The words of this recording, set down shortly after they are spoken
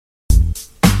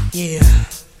Yeah,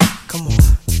 come on.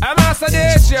 I'm Master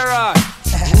Sharon.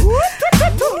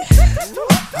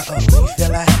 You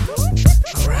feel like?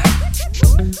 Alright.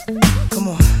 Come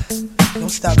on. Don't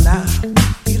stop now.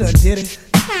 You done did it.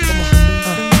 Come on.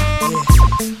 Yeah.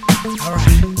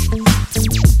 Alright.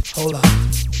 Hold up.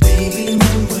 Baby,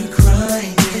 when we're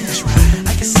crying, that's right.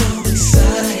 I get so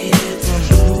excited.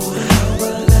 Oh, how I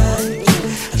like it.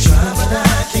 I try, but I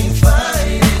can't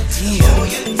fight it. Yeah. Oh,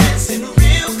 you're dancing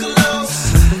real close.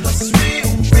 Plus it's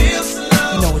real slow.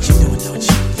 You know what you're doing, don't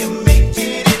you? You're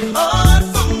making it hard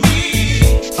for me.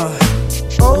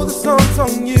 Oh, the song's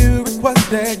on you.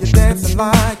 Requested you're dancing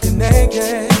like you're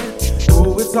naked.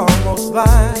 Oh, it's almost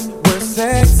like we're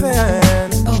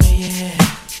sexing. Oh, yeah.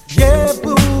 Yeah,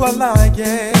 boo, I like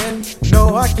it.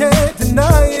 No, I can't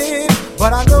deny it.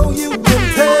 But I know you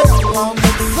can tell I'm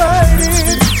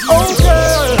excited. Oh,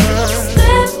 girl.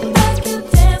 Step back, you're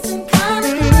dancing kind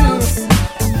of close.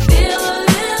 Feel a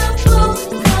little flow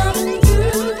coming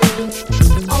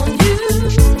through on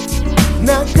you.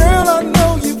 Now, girl, I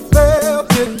know you felt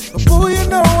it. But boo, you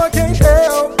know I can't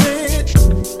help it.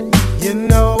 You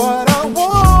know what I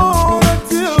wanna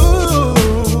do.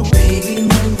 Baby,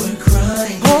 when we're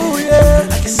crying, Oh, yeah.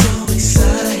 I get so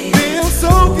excited. Feel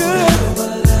so good,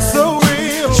 so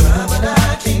real. Try, but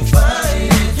I can't fight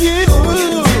it. You,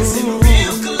 You're dancing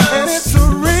real close. and it's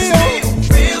real.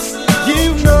 Real slow. You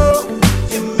know,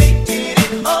 You're making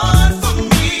it hard for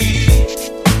me.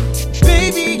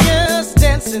 Baby, yes,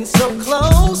 dancing so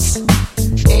close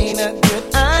ain't a good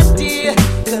idea.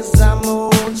 'Cause I'm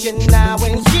on you now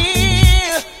and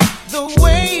here. The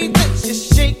way that you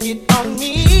shake it on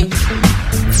me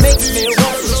makes me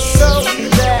want to show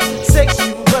that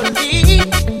sexually.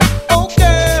 Oh,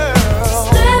 girl.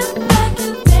 Step back,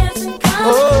 you're dancing kind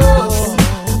of close.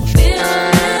 Feel a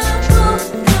little flow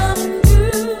coming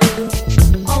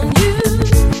through on you.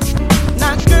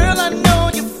 Now, girl, I know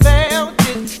you felt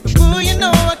it. But boo, you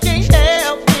know I can't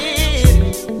help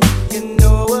it. You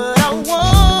know what I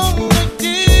wanna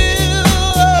do.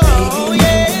 Oh,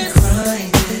 yes.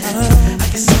 Crying, I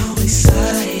get so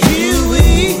excited. Kiwi.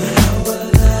 How I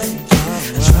like it.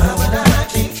 I try, but I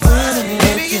can't find it.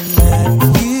 looking at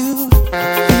you,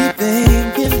 keep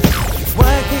thinking,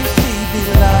 why can't she be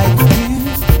like you?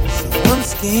 So I'm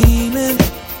scheming,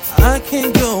 I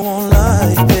can't go on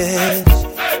like this.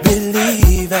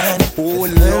 Believing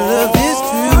love is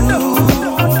true.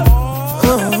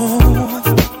 Oh,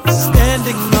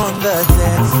 standing on the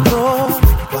dance floor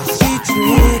while she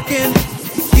tricking.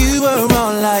 You are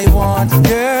all I want,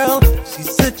 girl.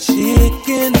 She's a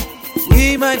chicken.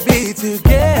 We might be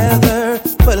together,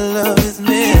 but love is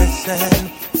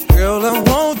missing. Girl, I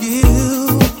want you.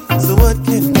 So what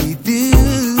can we do?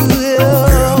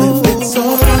 Girl, if it's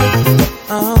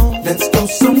alright, let's go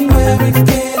somewhere and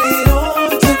get it on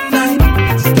tonight.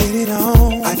 Let's get it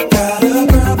on. I got a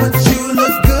girl, but you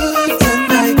look good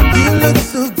tonight. You look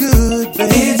so good,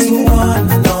 baby. It's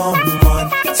one-on-one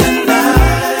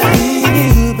tonight. Me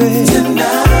and you, baby.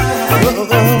 Tonight.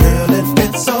 Girl, if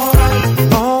it's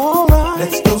alright,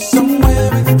 let's go somewhere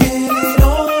and get it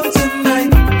on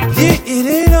tonight. Get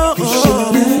it on. You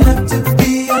shouldn't have to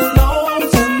be alone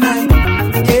tonight.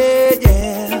 Yeah,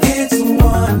 yeah. It's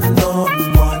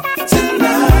one-on-one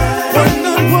tonight.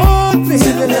 One-on-one,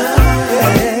 baby.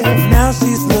 Yeah. Now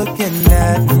she's looking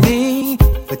at me,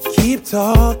 but keep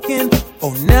talking.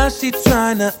 Oh, now she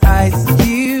tryna ice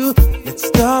you. Let's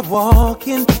start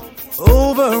walking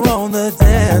over on the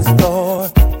dance floor.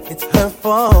 It's her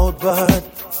fault, but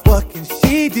what can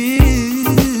she do?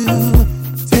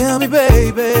 Tell me,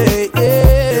 baby,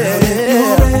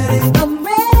 yeah. I'm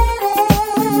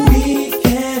ready. We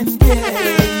can get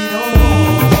it on.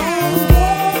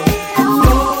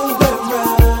 Know where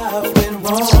I've been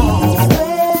wrong.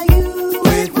 Where you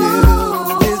With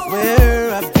you is where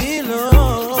I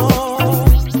belong.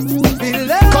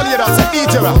 Call you that, say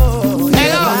DJ Rock.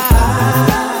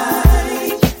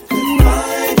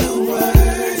 Find the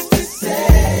words to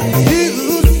say. You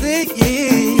say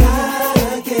yeah.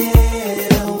 Gotta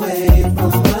get away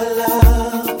from my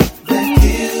love that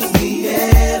kills me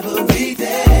every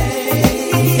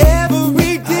day.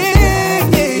 Every day,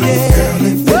 yeah, yeah. Girl,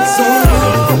 if it's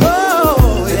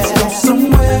alright, let's go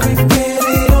somewhere and get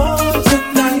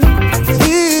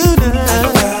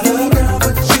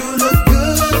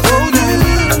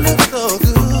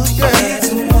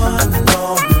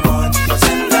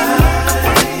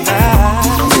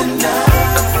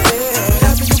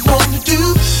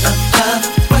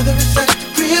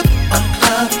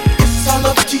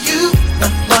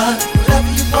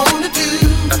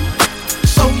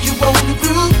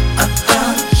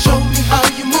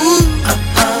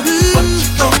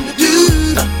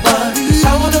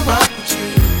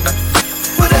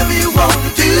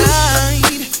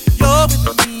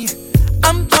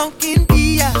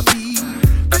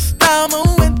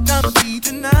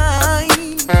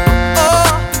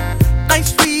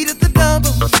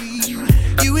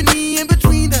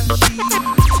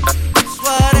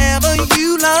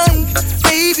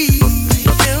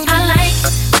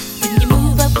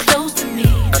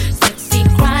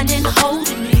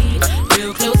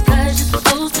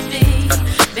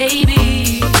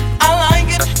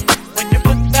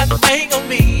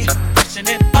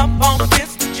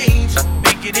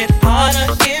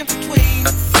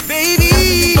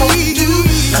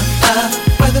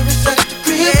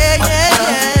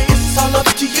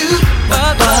to you.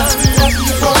 What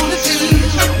you wanna do?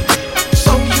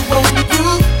 So you wanna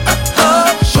groove?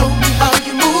 Show me how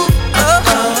you move.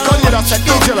 Call it up, say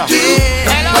DJ Rock.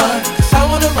 Cause I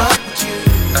wanna rock with you.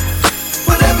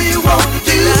 Whatever you wanna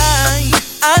do.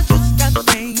 I just got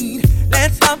paid.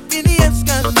 Let's hop in the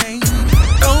Escalade.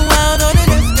 Go out on an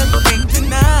Escalade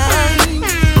tonight.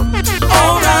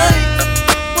 Alright,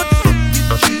 what's up you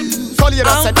choose? Call it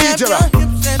up, say DJ Rock.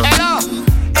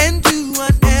 And do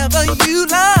whatever you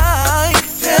like.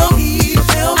 Tell me.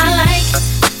 I like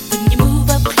when you move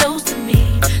up close to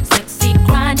me, sexy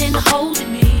grinding,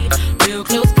 holding me, real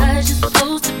close 'cause you're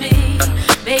supposed to be,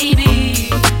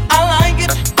 baby. I like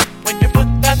it when you put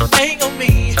that thing on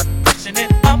me, pushing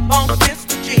it up on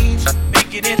Mr. Jeans,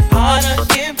 making it harder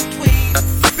in between,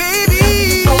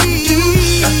 baby.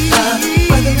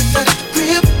 Whether it's at the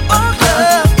crib or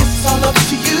club, it's all up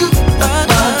to you.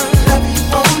 Whatever you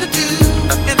wanna do.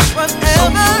 It's Show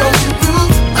me whatever. how you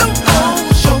groove.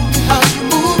 Show me how you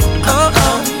move.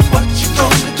 What you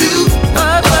gonna do?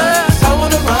 'Cause I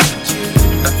wanna rock with you.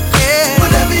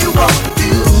 Whatever you wanna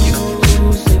do.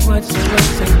 Say what?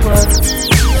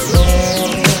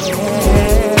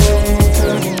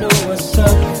 Girl, you know what's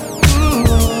up.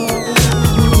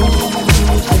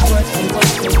 Say what?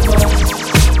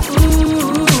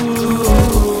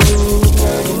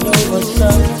 Girl, you know what's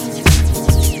up.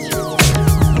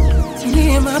 Me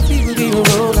and my people be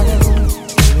rolling,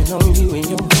 waiting on you and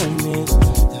your homies.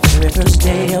 The very first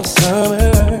day of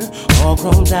summer, all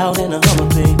grown out in a Hummer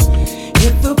bay.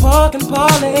 Hit the park and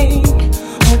parlay.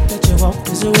 Hope that you walk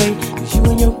this away, 'cause you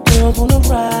and your girls wanna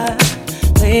ride.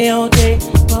 Play all day,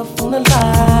 puff on the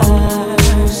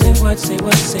line. Say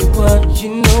what? You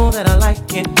know that I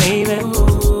like it, baby.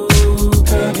 Ooh,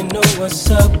 girl, you know what's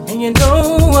up, and you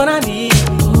know what I need.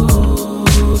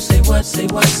 Ooh, say what?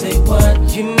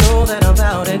 You know that I'm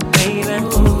about it, baby.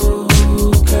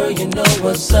 Ooh, girl, you know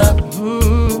what's up. I'm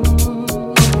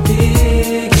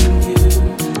digging you,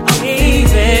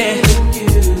 baby.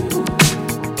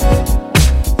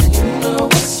 You know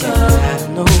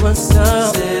what's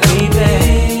up,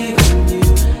 baby.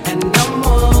 And I'm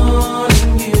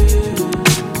wanting you.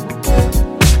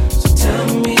 So tell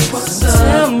me what's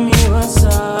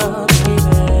up,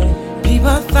 baby. Keep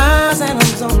our thighs and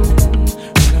I'm zoning.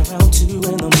 Run around 2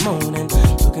 in the morning,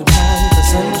 looking fine with the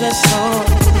sun just on.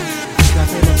 Got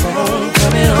the phone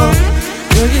coming on.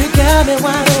 Girl, you got me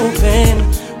wide open.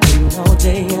 Waiting all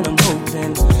day and I'm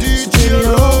hoping. DJ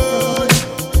Rock.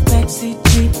 Backseat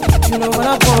Jeep, you know what I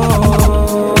want.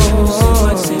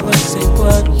 Say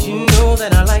what? You know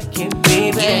that I like it,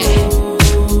 baby.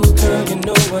 Ooh, girl, you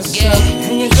know what's up,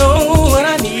 and you know what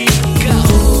I need.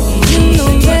 You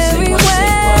know very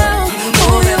well who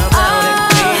you are.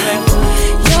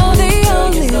 You're the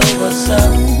only What's up?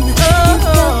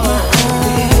 one.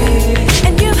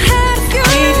 And you've had a few,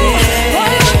 boy,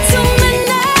 one too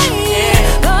many.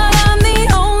 But I'm the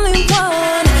only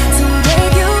one to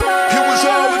make you love. It was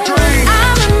all a dream.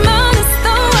 I'm admonished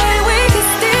the way we can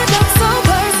still look so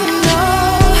personal.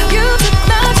 You took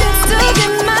no chance to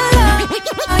get my love.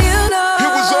 You know It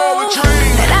was all a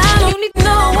dream. that I don't need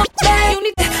no one thing.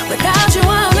 Without you,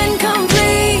 I'm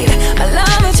incomplete. My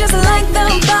love is just like the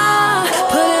bar.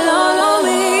 Put it all on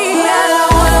me. I don't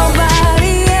want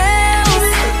nobody else.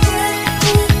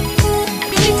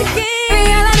 You need to give me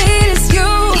all I need is you.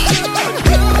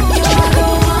 You're the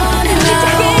one, and I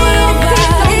don't want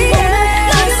nobody else.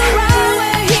 Love is the right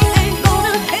way. He ain't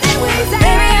gonna.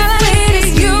 Baby, all I need is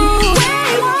you. Where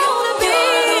you wanna be?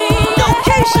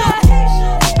 Location.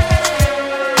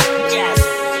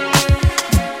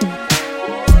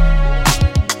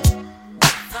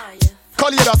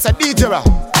 Call it up, say DJ Rock.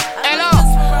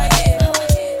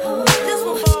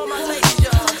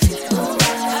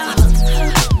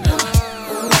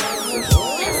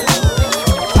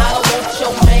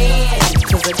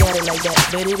 Cause I got it like that,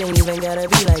 but it ain't even gotta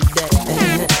be like that.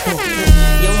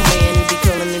 Your man, he be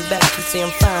calling me back, he say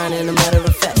I'm fine, and a matter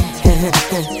of fact.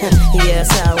 He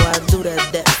asks how I do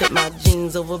that fit my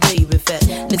jeans over baby fat.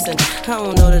 Listen, I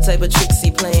don't know the type of tricks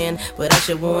he playing, but I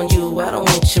should warn you, I don't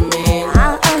want your man.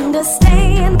 I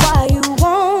understand why you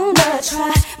wanna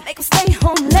try, make him stay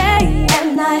home late at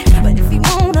night. But if he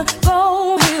wanna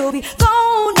go, he'll be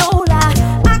gone, no lie.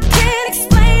 I can't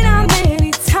explain how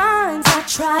many times I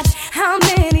tried, how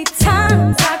many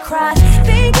times I cried,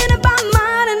 thinking about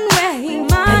mine and where he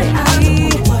might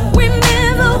be.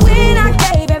 Remember when I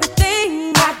gave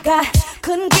everything I got,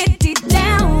 couldn't get deep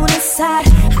down inside.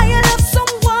 How you love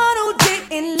someone who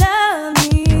didn't love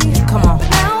me. Come on.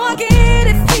 Now I get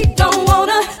if he don't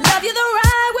wanna love you the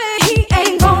right way, he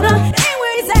ain't gonna.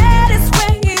 Anywhere he's at is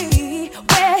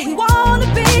where he wanna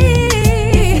be.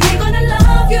 He ain't gonna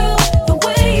love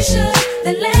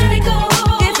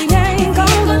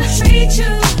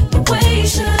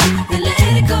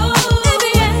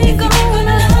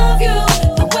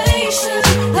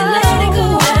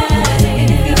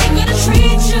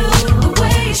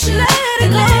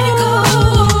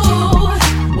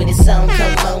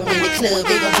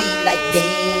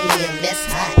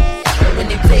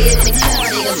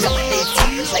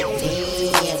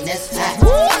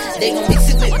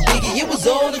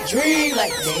scream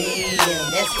like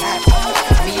damn, that's hot.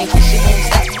 Me and Chrissy won't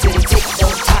stop till the tick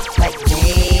don't top like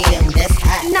damn, that's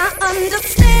hot. Now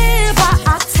understand why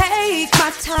I take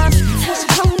my time. Just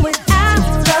come without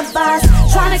a box,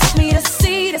 trying to get me to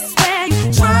see this way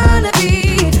you trying to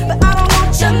be, but I don't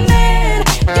want your man.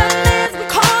 Your man's been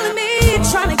calling me,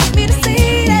 trying to get me to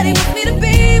see that he wants me to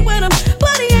be with him,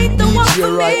 but he ain't the one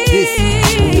for me.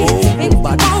 And if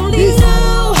you only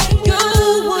knew you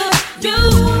would do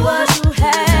what you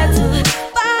had to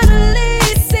finally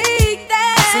see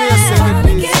that.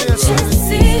 Get a chance to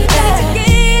see that. To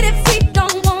get if he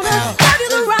don't wanna love you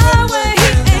the right way, he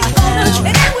ain't gonna.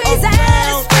 And then we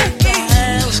ask where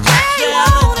you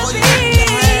wanna be.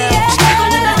 He's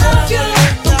gonna love you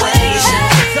the way you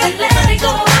should and let it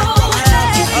go.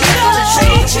 If he's gonna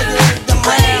treat you the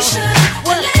way you should,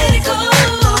 well let it go.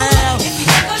 If he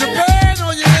ain't gonna Japan,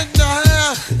 oh, you in the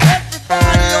house.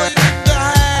 Everybody, oh, you in the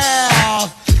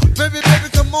house. Baby, baby,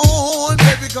 come on.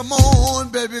 Baby, come on.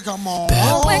 Baby, come on.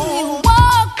 when you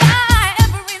walk by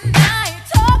every night,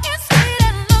 talking sweet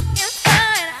and looking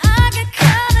fine, I get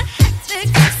kinda hectic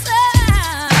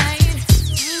inside.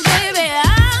 Baby,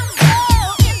 I'm so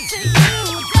into you,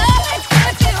 darling.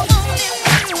 If you only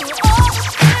knew all the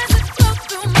things that go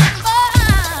through my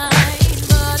mind,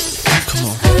 but it's just a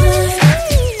sign.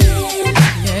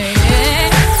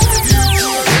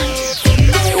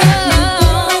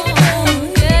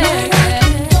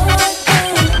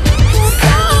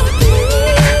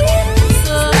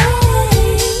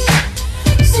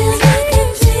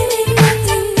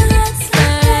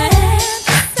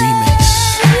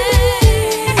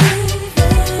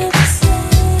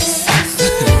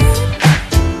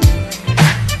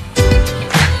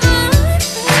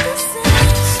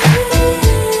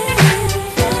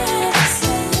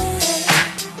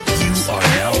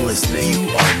 You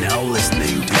are now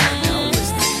listening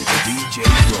to DJ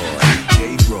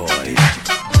Roy.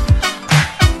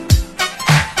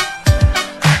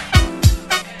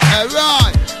 Hey,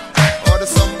 Ron. Oh, the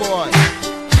some boy.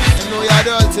 You know you're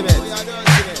the ultimate.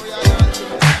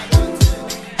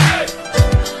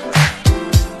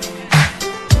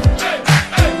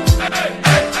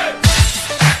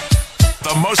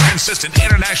 The most consistent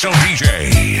international DJ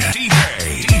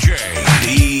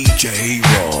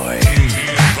Roy.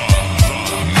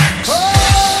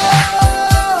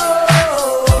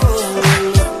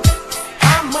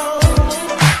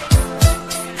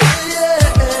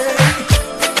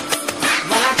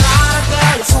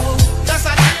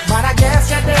 But I guess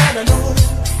you didn't know.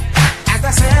 As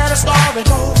I said, the story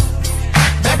goes.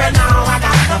 Baby, now I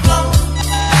got the flow.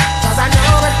 'Cause I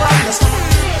know it from the start.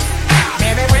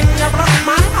 Baby, when you broke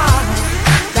my heart,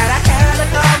 that I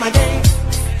can't come again.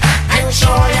 I'm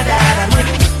sure you that I win.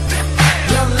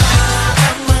 You love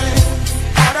to me.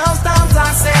 All those times I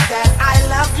said that I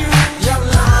love you. You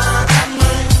love to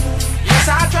me. Yes,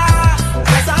 I try.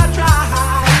 Yes, I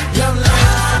try. You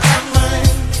love to me.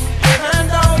 Even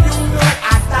though you know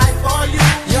I die for you.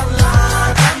 You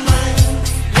love to me.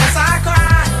 Yes, I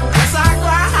cry. Yes, I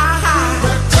cry.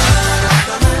 Return up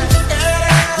to me.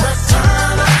 Yeah.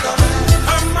 Return up to me.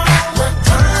 Come on.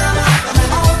 Return up to me.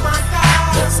 Oh my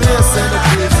God.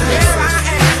 Here I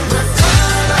am.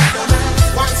 Return up to me.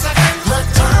 Once again.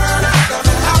 Return up to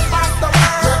me. Up off the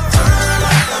world. Return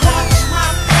up to me. Watch my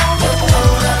phone.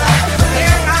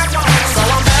 Here I go. So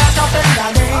I'm back up in the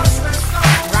game.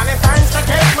 Running thanks to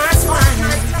take my spine.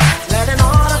 Letting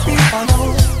all the people know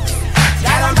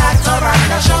that I'm back to run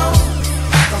the show.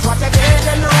 'Cause what you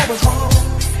didn't know was wrong.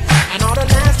 And all the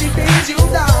nasty things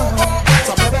you've done.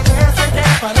 So baby, listen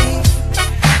carefully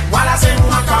while I sing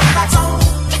my comeback song.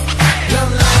 You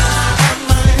love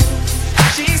me.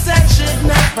 She said she'd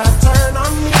never turn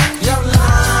on me. You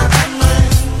love me.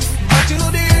 But you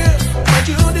did. But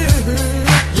you did.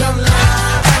 You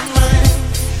love me.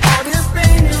 All this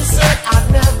pain you said I'd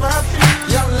never feel.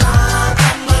 You love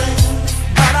me.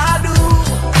 But I do.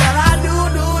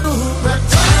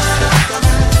 Return up to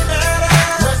me.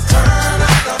 Return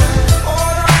up to me.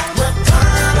 Hold on.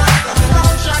 Return up to me.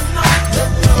 Don't you know?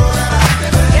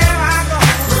 Here I go.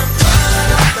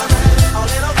 Return up to me. A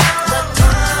little girl.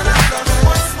 Return up to me.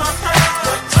 What's my pearl?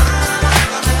 Return up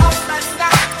to me. Up and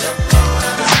down.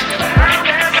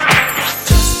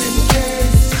 Just in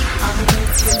case I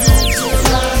make you lose your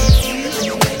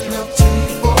mind. Making up to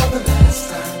you for the last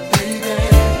time, baby.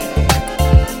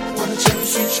 Wanna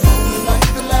cherish each moment like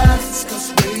the last. 'Cause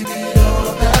baby, you're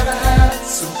all that I have.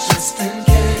 So just in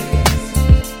case.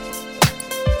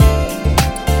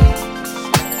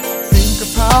 Think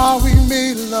of how we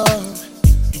made love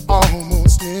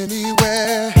almost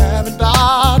anywhere. Haven't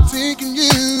I taken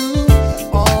you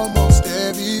almost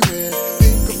everywhere?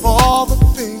 Think of all the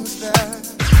things that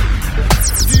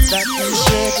that can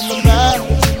shed in the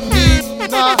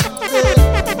imagination.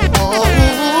 Oh,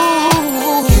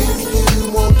 give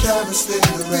you more chemistry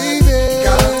than baby.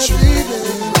 Got you,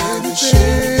 baby.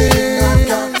 Shit, I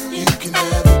got you can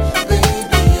have it,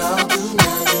 baby. I'll do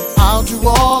magic. I'll do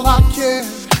all I can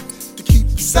to keep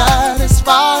you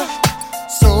satisfied.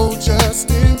 So just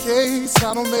in case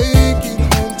I don't make it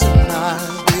home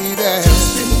tonight, baby.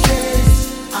 Just in case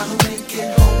I don't make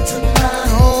it home tonight.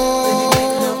 Oh, let me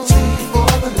make love to you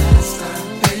for the last time,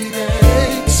 baby.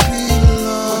 make sweet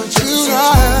love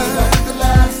tonight. Like the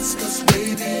last, 'cause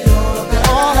baby, all that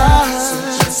All I have. So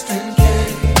just in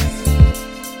case.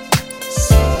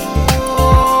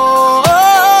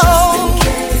 Just in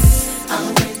case I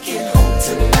don't make it home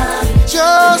tonight.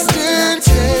 Just in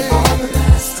case. For the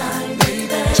last time,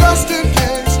 baby. Just in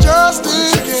case. Just in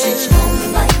case.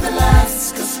 Like the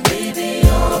last, 'cause baby,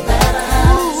 all that I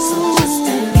have. So just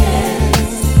in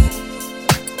case.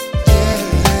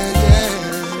 Yeah.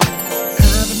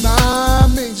 Haven't I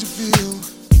made you feel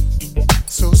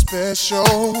so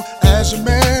special? As your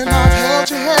man, I've held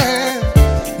your hand,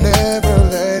 never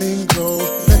letting go.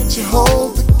 Let you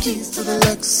hold the keys to the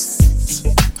Lexus.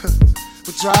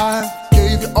 We'll drive,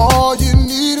 gave you all you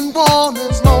need and want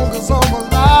as long as I'm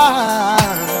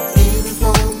alive. Even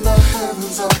from the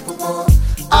heavens up above,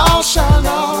 I'll shine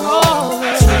on.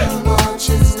 too much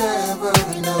is never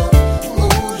enough.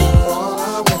 Oh, you're all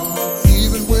I want.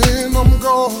 Even when I'm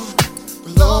gone,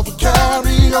 the love will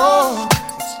carry on.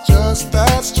 It's just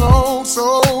that strong, so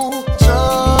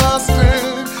just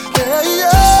in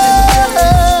case.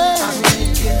 I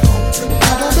make it home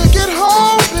tonight. I'll make it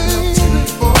home, baby.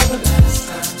 For the last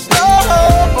time,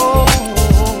 Oh,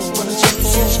 wanna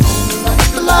just like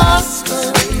the last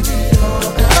baby,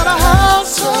 all that I have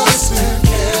just in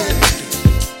case.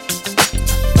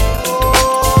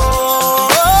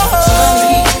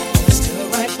 Still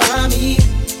right by me,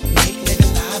 make nigga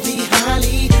lively,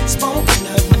 highly spoken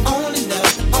of. My only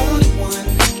love, the only one.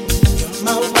 You're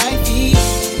my wifey,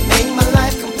 make my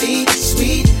life complete,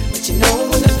 sweet. But you know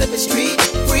when the flip is street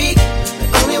freak, but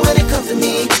only when it comes to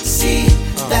me. See,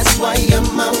 that's why you're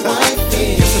my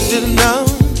wifey. Guess I didn't know,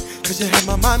 'cause you had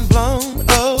my mind blown.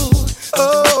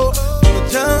 You would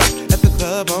jump at the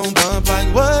club on bump like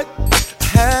what? I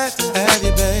had to have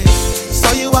you, babe.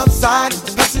 Saw you outside,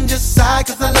 the passenger side,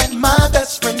 'cause I let my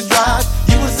best friend drive.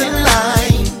 You was in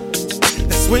line,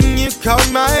 that's when you caught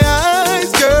my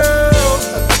eyes, girl.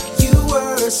 You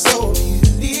were so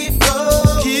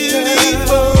beautiful,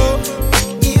 Beautiful,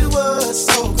 you were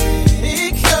so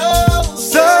critical,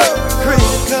 so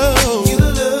critical. You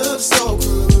look so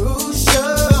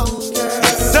crucial,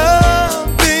 girl.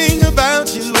 Something about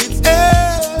you, it's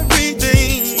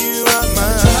everything. You are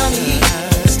Johnny,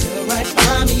 mine. still right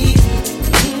by me.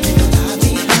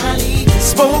 Lively, highly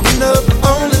Spoken of,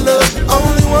 only love, the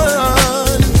only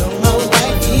one. my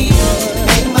wifey,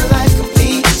 make my life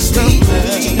complete, sweet.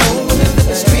 But you know when it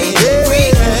the street free,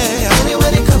 only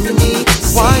when it comes to me.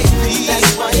 See,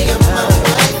 that's why you're my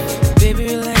wife. Baby,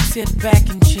 relax, sit back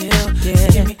and chill. Yeah.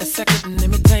 Give me a second and let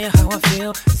me tell you how I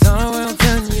feel. It's all around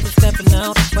telling you to stepping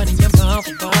out. But in your mouth,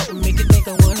 about would make you think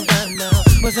I wouldn't find out.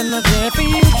 Wasn't I there for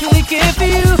you, truly care for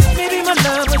you? Maybe my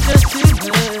love was just too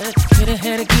good. Could've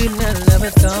had a good night, love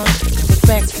is gone. Put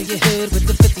back to your head with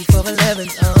the 5411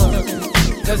 on.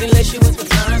 'Cause he let you with the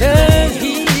fine thing.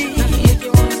 He make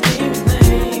you wanna scream his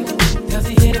name. 'Cause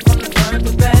he hit it from the front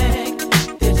to back.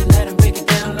 Did you let him break it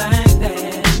down like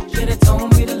that? Should've told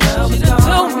me the love was gone.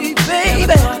 Told me,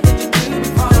 baby.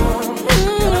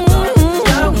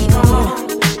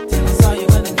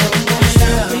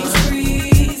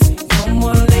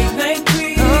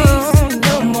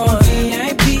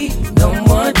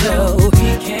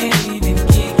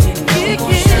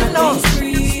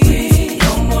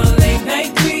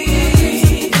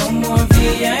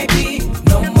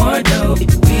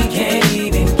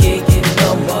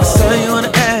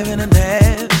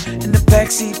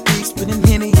 Backseat beat, spinning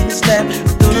Henny in his lap. I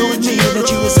thought it was me that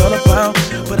you was all about,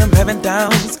 but I'm having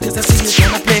downs, 'cause I see you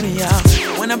trying to play me out.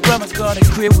 When I promised God a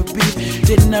crib with beef,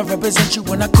 didn't I represent you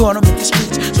when I caught him in the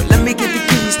streets? So let me get the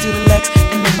keys to the Lex,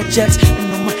 and on my jets,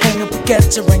 and on my hang up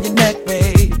baguettes around your neck,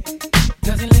 babe.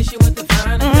 Does he lace you with the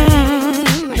fine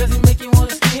thing? Does he make you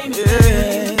wanna scream?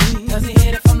 Yeah. Does he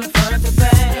hit it from the front to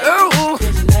back? Ooh.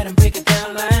 Did you let him break it down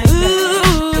like that?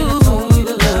 Should've told you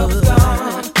the love was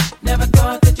gone. Never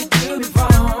thought that you'd do me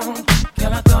wrong.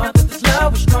 Girl, I thought that this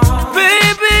love was strong.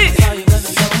 Baby, Saw you in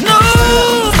the no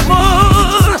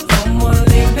more. No more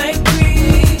late night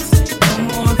breeze. No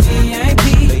more VIP.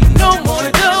 No more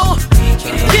dough.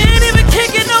 Can't even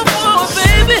kick it no more,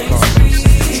 baby.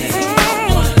 No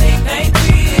more late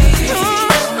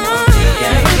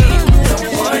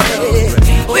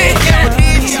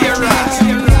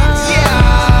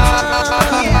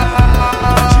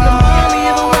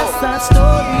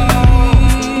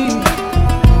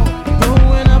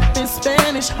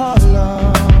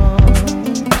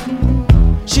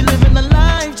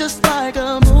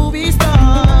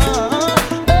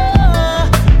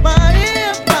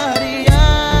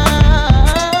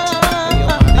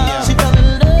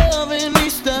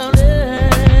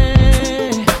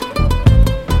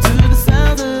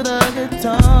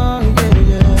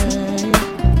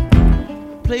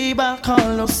by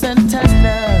Carlos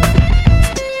Santana.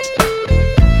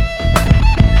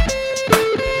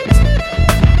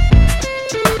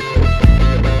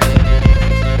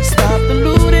 Stop the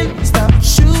looting, stop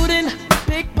shooting,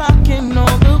 pickpocketing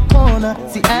on the corner.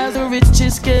 See, as the rich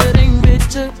is getting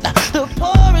richer, the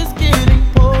poor is getting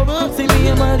poorer. See me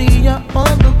and Maria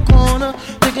on the corner,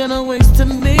 thinking of ways to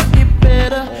make it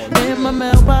better. In my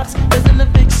mailbox, there's an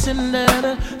eviction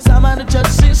letter. Somebody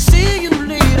just say, see you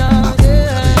later. Yeah.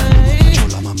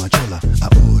 Chola, mama chola,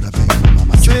 ahora vengo,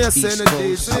 mama chola. East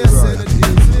Coast, ahora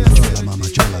vengo, chola, mama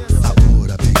chola,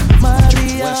 ahora vengo.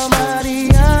 Maria,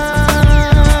 Maria,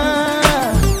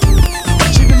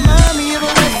 she remind me of a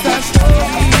West Side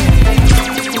Story.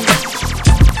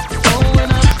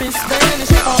 Growing up in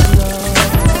Spanish Harlem.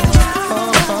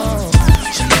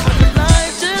 She lived a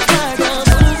life just like a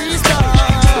movie star.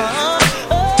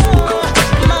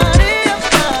 Maria,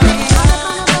 Maria.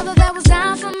 Brother that was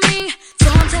down for me, so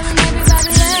I'm telling everybody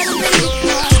let him be.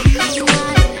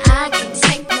 I can't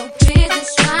take no business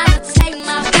trying to take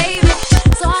my baby,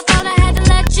 so I thought I had to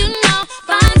let you know.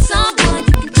 Find someone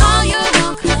you can call your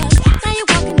own, 'cause now you're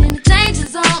walking in the danger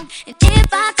zone, and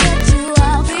if I touch you,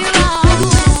 I'll be wrong.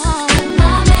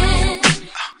 My man,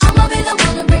 I'ma be the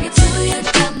one to bring it to you.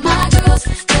 Got my girls,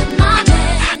 got my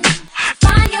man.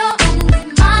 Find your own,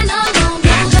 leave mine alone.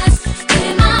 Don't mess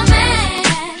with my man.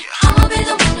 I'ma be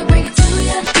the one to bring it to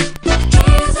you.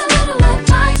 Here's a little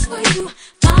advice for you.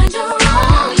 Find your own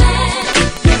man.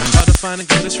 Hard to find a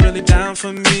girl that's really down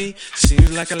for me.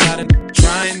 Seems like a lot of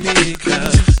trying me,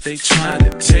 'cause they trying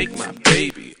to take my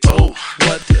baby. Oh,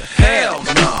 what the hell,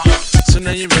 no. So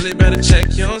now you really better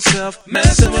check yourself.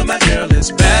 Messing with my girl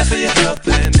is bad for your health,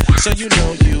 and so you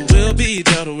know you will be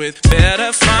dealt with.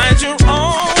 Better find your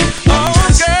own girl.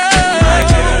 My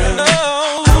girl,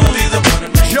 I'ma be the one to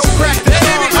bring Yo, crack the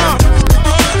baby,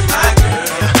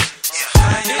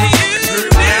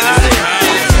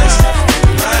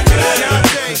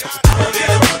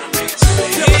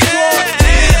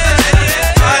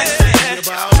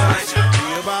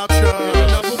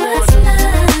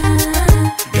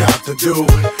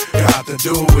 Got to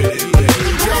do with it, baby.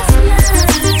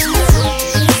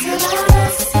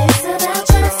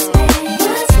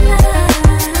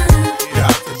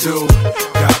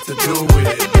 Got to do with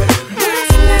it, baby.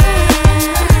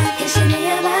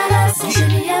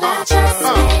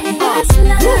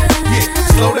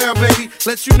 Slow down, baby.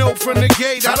 Let you know from the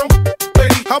gate, I don't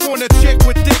lady. I want a chick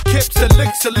with thick hips and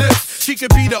licks her lips. She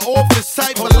could be the office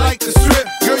type, but like the strip.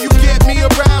 Girl, you get me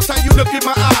aroused, how you look in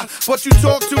my eye. But you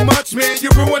talk too much, man,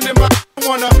 you're ruining my. I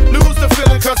wanna lose the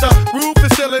feeling, 'cause the roof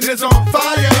is ceiling is on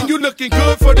fire. And you looking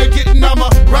good for the getting, I'm a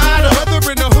rider.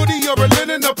 Whether in a hoodie or a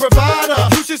linen, a provider.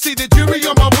 You should see the jury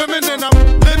on my women, and I'm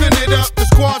living it up. The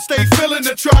squad stay filling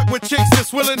the truck with chicks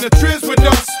that's willing to trizz with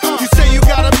us. You say you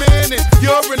got a man and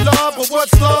you're in love, but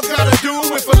what's love gotta do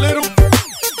with a little?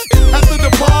 After the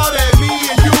party, me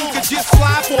and you could just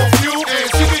slap off you, and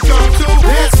she could come too.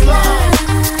 That's love.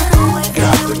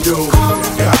 Got to do with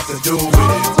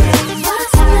it, baby.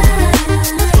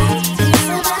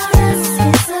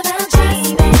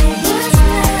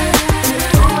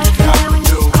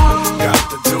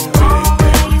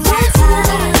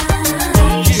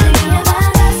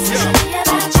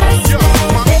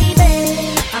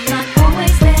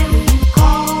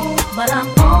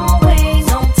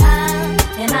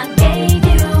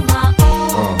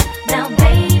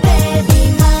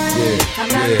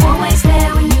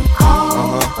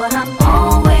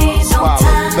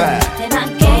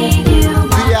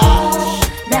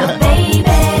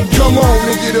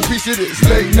 This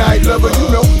late night lover, you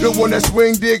know, the one that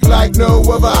swing dick like no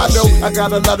other. I know I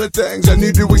got a lot of things I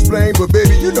need to explain, but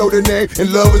baby, you know the name,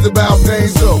 and love is about pain.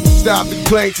 So stop the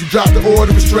complaints and drop the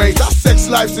order of restraints. Our sex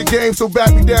life's a game, so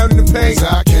back me down in the pain.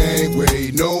 I can't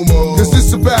wait no more, 'cause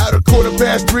it's about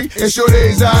 3:15, and sure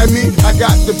days I me. I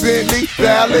got the Bentley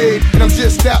Ballet, and I'm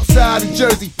just outside of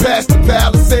Jersey, past the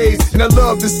Palisades. And I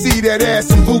love to see that ass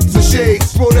in boots and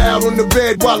shades, spread out on the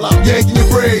bed while I'm yanking your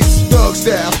braids. Thug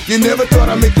style, you never thought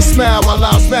I'd make you smile while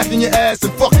I'm smacking your ass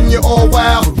and fucking you all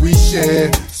wild. But we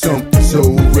share something so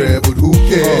rare, but who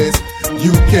cares?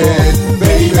 You can,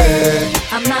 baby.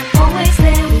 I'm not always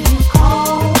there when you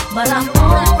call, but I'm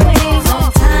always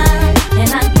on time,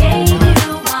 and I gave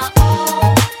you my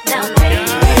all. Now, baby,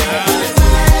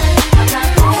 I'm not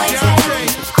always there when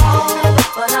you call,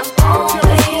 but I'm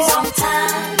always on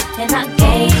time, and I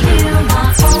gave you my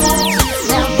all.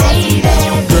 Now, baby,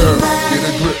 Girl, get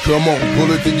a grip, come on,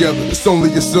 pull it together. It's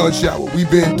only a sun shower. We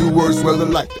been through worse weather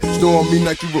like that. Stormy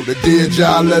night, you wrote a dear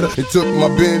job letter and took my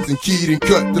Benz and keyed and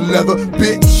cut the leather.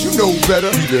 Bitch, you know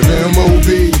better. Be the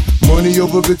M.O.B. Money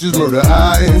over bitches, murder,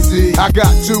 INC. I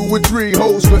got 2 or 3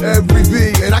 hoes for every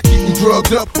B, and I keep you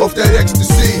drugged up off that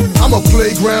ecstasy. I'm a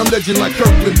playground legend like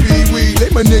Kirkland Pee Wee. They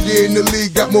my nigga in the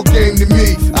league, got more game than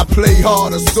me. I play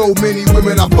harder, so many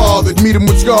women I bothered. Meet them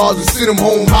with scars and sit them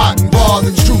home hot and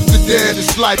bothered. Truth to dare,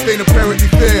 this life ain't apparently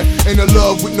fair. Ain't a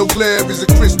love with no glare, is a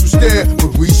crystal stare.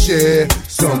 But we share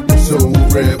something so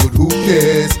rare, but who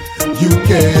cares? You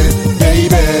can,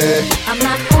 baby. I'm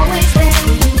not always there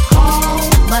when you call,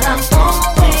 but I'm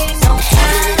always on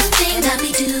time. Everything that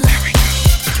we do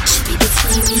should be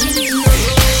between me and you.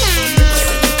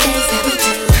 The things that we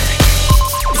do,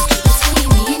 let's keep between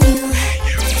me and you.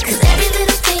 'Cause every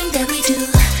little thing that we do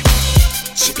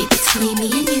should be between me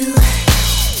and you.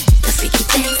 The freaky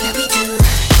things that we do,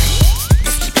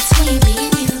 let's keep between me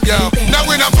and you. Yo, now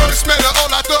when I first met her,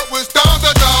 all I thought was down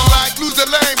the down. Like lose the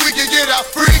lane, we can get out,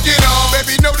 freaking on.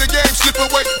 Baby, know the game, slip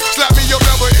away. Slap me your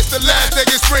number, it's the last day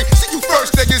in spring. See you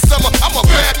first day in summer. I'm a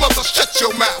bad mother, shut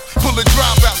your mouth. Pull a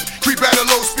drive out, creep at a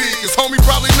low speed. Cause homie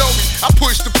probably know me. I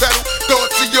push the pedal, throw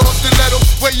it to your stiletto.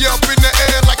 Way up in the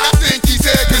air like I think he's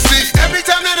there. Cause see, every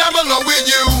time that I'm alone with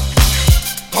you,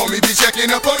 homie be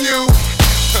checking up on you.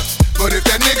 But if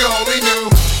that nigga only knew,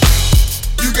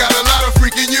 you got a lot of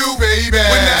freaking you, baby.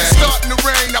 When that's starting to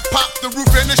rain, I pop the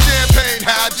roof and the champagne.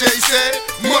 How Jay said,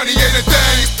 money ain't a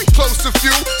thing. Be close to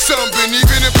few, some been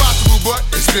even impossible, but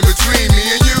it's been between me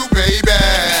and you, baby.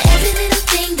 Every little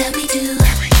thing that we do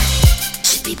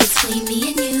should be between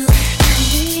me and you.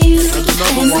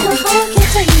 And my heart can't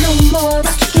take no more.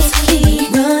 I can't keep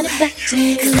running back to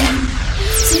you.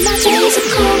 See, my days are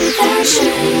cold without you.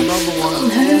 I'm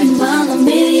hurting while I'm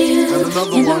with you.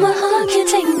 And now my heart can't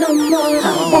take no more.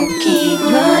 I won't keep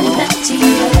running back to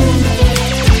you.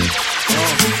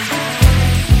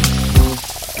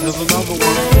 There's another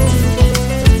one.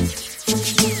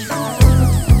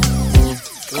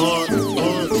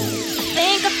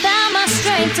 Think I found my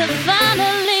strength to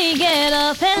finally get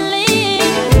up and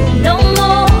leave. No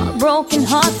more broken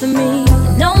heart for me.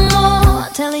 No more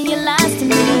telling your lies to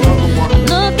me.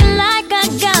 Looking like I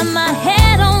got my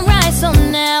head on right, so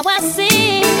now I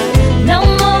see. No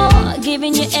more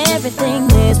giving you everything.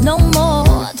 There's no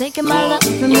more taking my love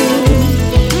from me.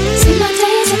 See, my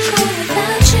days are cold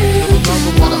without you.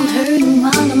 I'm hurting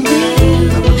while I'm with you.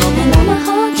 And now my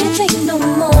heart can't take no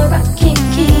more. I can't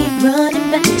keep running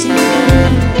back to you.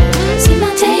 See,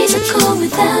 my days are cold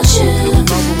without you.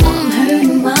 I'm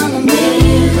hurting while I'm with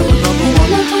you. And now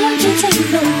my heart can't take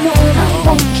no more. I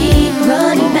won't keep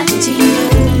running back to you.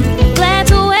 Glad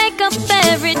to wake up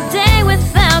every day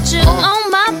without you on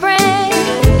my brain.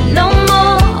 No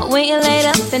more waiting late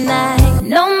up at night.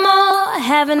 No more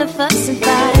having to fuss and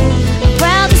fight.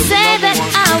 Proud to say that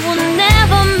I will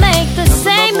never make the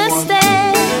same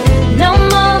mistake. No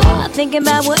more thinking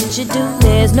about what you do.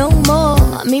 There's no more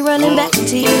me running back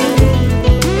to you.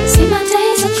 See, my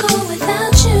days are cold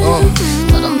without you,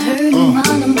 but I'm hurting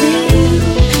while I'm with you.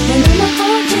 And in my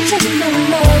heart can't take no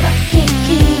more. I can't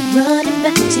keep running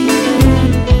back to you.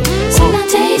 See, my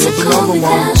days are cold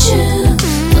without you,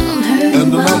 but I'm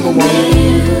hurting while I'm with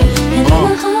you. And in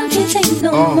my heart can't take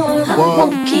no more. I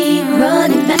won't keep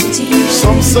running back to you.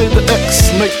 Some say the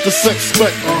X make the sex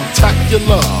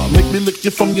spectacular. Make me lick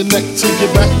you from your neck to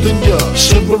your back, then you're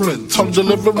shivering, tongue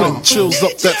delivering, chills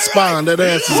up that spine, that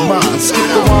ass is mine. Skip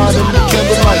the wine and the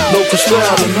candlelight, no control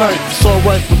tonight. It's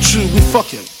alright with you, we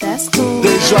fucking. That's cool.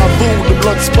 Deja vu, the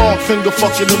blood spark, finger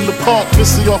fucking in the park,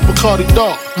 pissy off Bacardi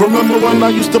Dark. Remember when I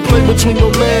used to play between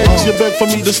your legs? You begged for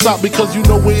me to stop because you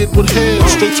know where it would head.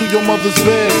 Straight to your mother's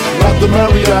bed, not the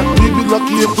Marriott. We'd be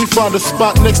lucky if we found a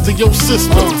spot next to your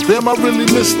sister. Damn, I really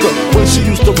missed her when she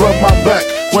used to rub my back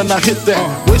when I hit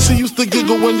that. When she used to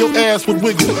giggle when your ass would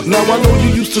wiggle. Now I know you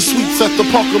used to sweets at the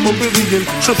Park of Meridian,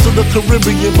 trips to the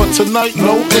Caribbean, but tonight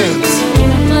no ends. You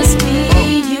must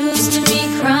be used to me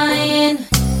crying,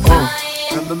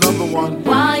 And another one.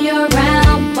 while you're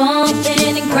out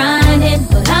bumping and grinding,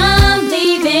 but I'm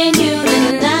leaving you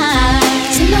tonight.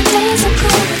 See, my days are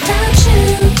cold without you,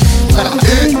 but I'm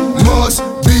It must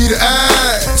be the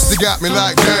ass that got me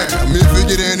like damn. If it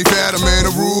get any fatter, man,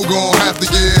 the rule gon' have to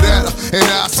get at her. And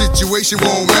our situation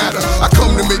won't matter. I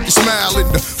come to make you smile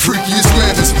in the freakiest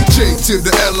manners. J to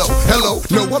the L-O, hello.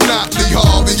 No, I'm not Lee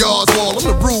Harvey Oswald. I'm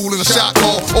the rule in a shot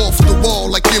call off the wall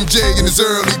like MJ in his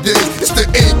early days. It's the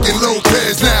Ink and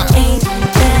Lopez now. ain't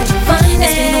that funny.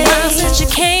 It's been a while since you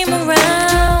came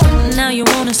around. Now you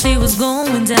wanna see what's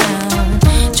going down.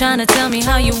 Trying to tell me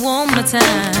how you want my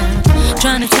time.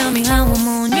 Trying to tell me how I'm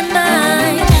on your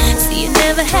mind. See, it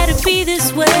never had to be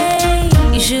this way.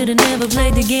 You should've never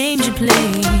played the games you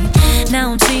played.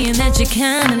 Now I'm seeing that you're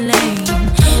kinda lame,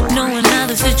 knowing how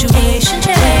the situation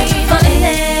changed. Funny,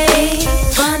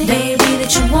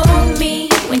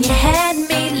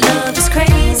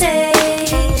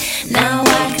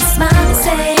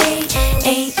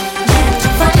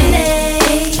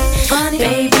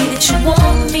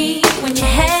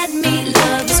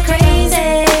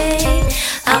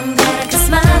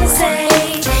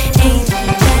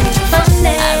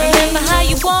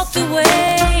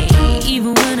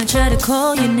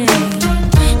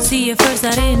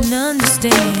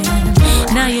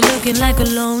 Now you're looking like a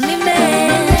lonely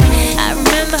man. I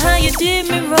remember how you did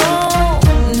me wrong.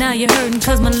 Now you're hurting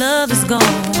cause my love is gone.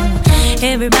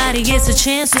 Everybody gets a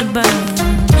chance to burn.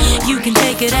 You can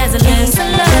take it as a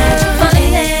lesson learned.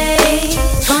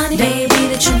 Funny baby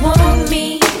that you want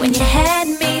me when you had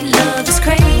me. Love is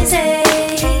crazy.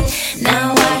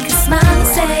 Now I can smile and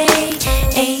say,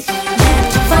 ain't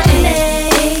that funny?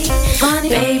 Funny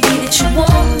baby that you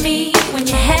want me when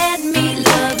you had me.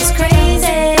 Love is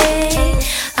crazy.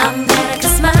 I'm glad I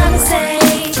can smile and say,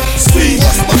 Steve,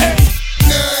 what's my name?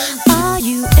 Are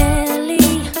you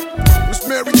Ellie? It's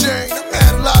Mary Jane. I'm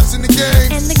had lots in the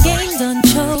game. And the game done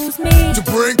chose me to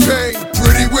bring pain.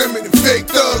 Pretty women and fake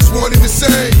thugs wanting the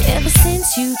same. Ever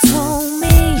since you told me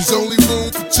there's only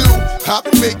room for two, I've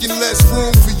been making less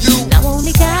room for you. Now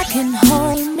only God can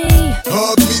hold me.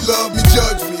 Hug me, love me,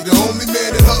 judge me. The only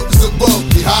man that hovers above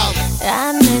me. Holler.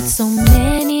 I met so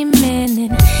many men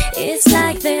and it's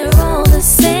like they're all the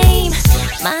same.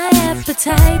 My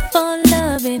appetite for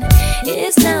loving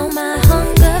is now my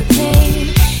hunger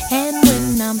pain. And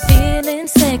when I'm feeling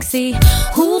sexy,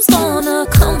 who's gonna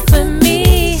comfort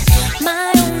me?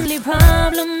 My only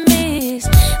problem is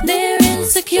their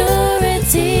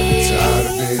insecurity. Tired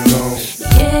of being alone.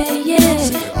 Yeah, yeah.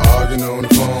 Sick of arguing on the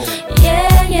phone.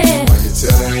 Yeah, yeah. Why you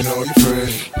telling all your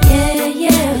friends? Yeah,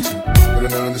 yeah. You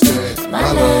don't understand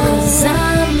my love. 'Cause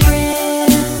I'm real.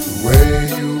 The way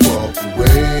you walk, the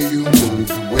way you move,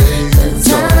 the way you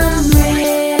talk. I'm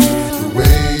real. The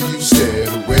way you stare,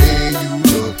 the way you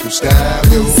look, your style,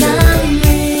 your hair.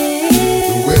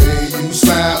 The way you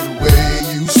smile, the way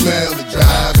you smell, it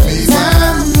drives me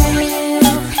wild.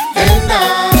 And I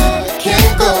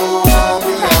can't go on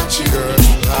without you, girl.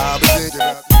 I'll be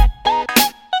thinking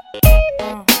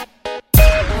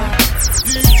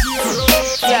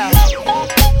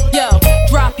Yo,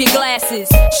 drop your glasses,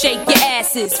 shake your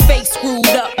asses, face screwed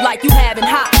up like you having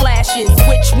hot flashes.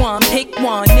 Which one? Pick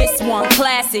one, this one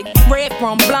classic. Red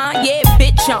from blind, yeah,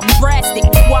 bitch, I'm drastic.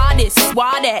 Why this,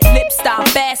 why that, lip stop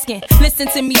asking. Listen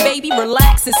to me, baby,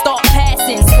 relax and start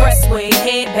passing. Expressway,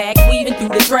 head back, weaving through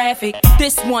the traffic.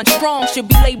 This one strong should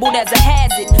be labeled as a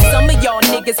hazard. Some of y'all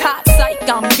niggas hot psych,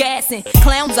 I'm gassing.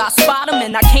 Clowns, I spot them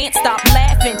and I can't stop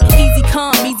laughing. Easy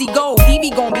come, easy go, Evie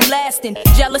gon' be lasting.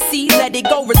 Jealousy, let it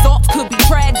go, results could be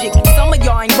tragic. Some of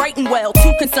y'all ain't writing well,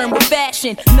 too concerned with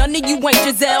fashion. None of you ain't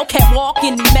Giselle, can't walk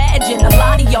and imagine. A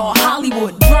lot of y'all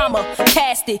Hollywood drama,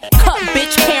 cast it. Cut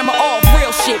bitch, camera off,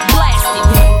 real shit, blast it.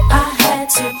 I had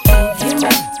to give you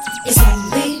up, it's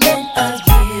only been a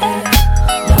year.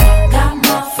 Now I got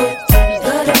my foot through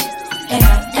the door, and I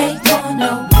ain't going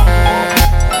nowhere.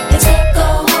 It took a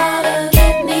while to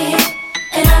get me here,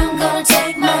 and I'm gonna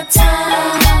take my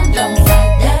time. Don't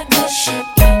fight that bullshit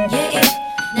in your ear,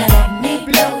 now let me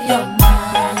blow your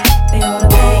mind. They wanna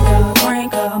make her,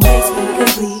 break her, makes me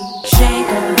complete. Shake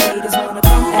her, haters wanna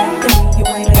come after me. You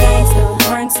ain't a gangster,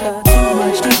 prankster, too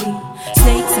much TV.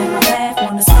 Snakes in my bath,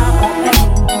 wanna smile at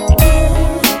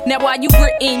me. Now while you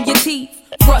gritting your teeth,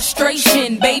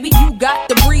 frustration, baby, you got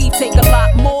to breathe. Take a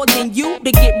lot more than you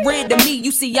to get rid of me.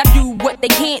 You see, I do what they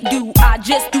can't do, I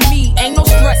just do me. Ain't no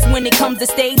stress when it comes to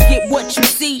stage, get what you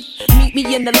see. Meet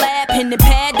me in the lab, pen and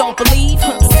pad, don't believe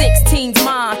 16's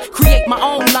mine, create my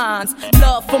own lines.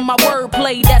 Love for my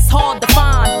wordplay, that's hard to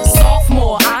find.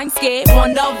 Sophomore, I ain't scared,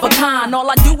 one of a kind. All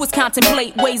I do is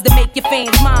contemplate ways to make your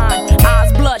fans mine.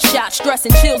 Eyes bloodshot, stress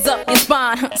and chills up your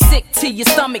spine. Sick to your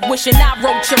stomach, wishing I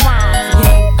wrote your rhymes.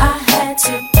 I had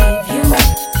to give you up,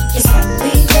 it's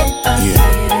only been a year.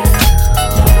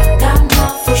 Got my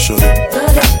foot through the door,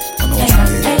 and I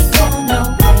ain't going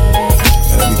nowhere.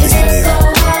 It took a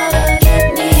while to get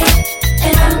me here,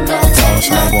 and I'm gonna take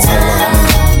my time.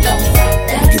 Don't fight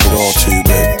that give it all to you,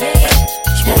 baby.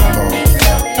 That's what I'm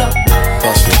on.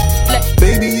 That's it.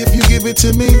 Baby, if you give it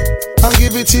to me, I'll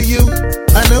give it to you.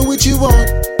 I know what you want,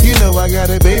 you know I got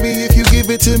it. Baby, if you give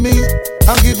it to me,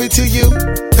 I'll give it to you.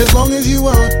 As long as you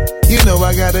want, you know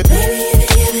I got it. Baby, if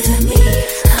you give it to me,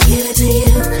 I'll give it to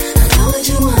you. I know what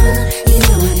you want, you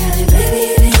know I got it. Baby,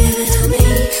 if you give it to me,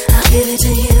 I'll give it to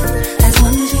you. As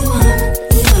long as you want,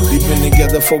 you know I got it. We've been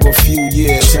together for a few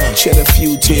years, shed a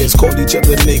few tears, called each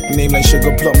other nicknames like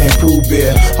Sugar Plum and Pooh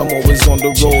Bear. I'm always on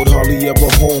the road, hardly ever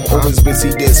home. Always busy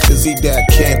this, busy that,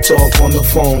 can't talk on the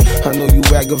phone. I know you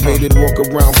aggravated, walk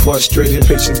around frustrated.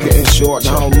 Patience getting short,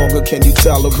 how longer can you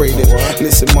tolerate it?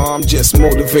 Listen, ma, I'm just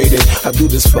motivated. I do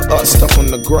this for us, stuck on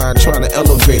the grind, trying to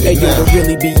elevate it. Hey, yo, to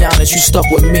really be honest, you stuck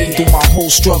with me through my whole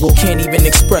struggle. Can't even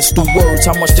express through words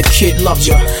how much the kid loves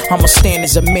you. I'ma stand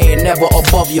as a man, never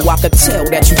above you. I could tell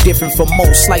that you different from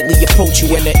most, slightly approach told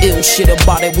you, and the ill shit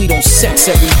about it, we don't sex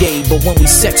every day. But when we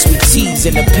sex, we tease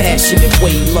in a passionate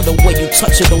way. Love the way you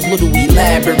touch it, those little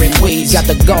elaborate ways. Got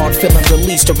the guard feeling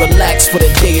released to relax for the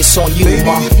day. It's on you, baby,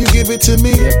 ma. if you give it to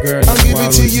me, I'll give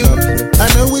it to you. I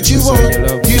know what you want,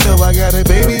 you know I got it,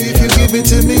 baby. If you give it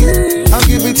to me, I'll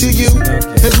give it to you.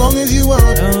 As long as you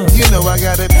want, you know I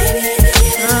got it.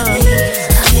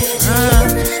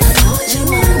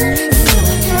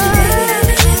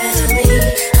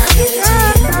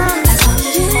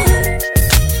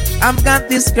 I've got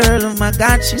this girl, oh my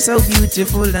God, she's so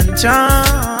beautiful and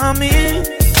charming.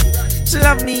 She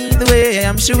love me the way I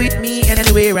am, she with me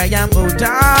anywhere I am, oh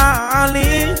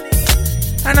darling.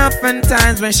 And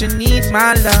oftentimes when she needs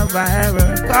my love, I hear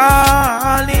her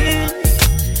calling.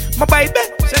 My baby,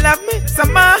 she love me so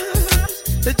much,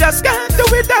 she just can't do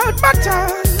without my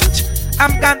touch.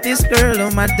 I've got this girl,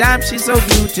 oh my damn, she's so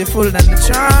beautiful and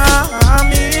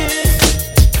charming.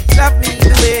 Love me the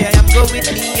way I am, go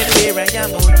with me anywhere I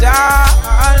am, oh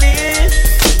darling.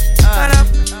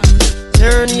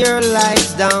 Turn your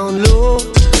lights down low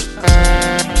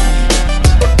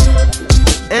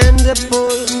and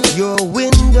pull your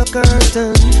window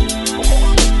curtain.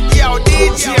 Yo,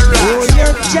 DJ Oh,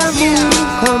 your jamu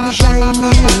come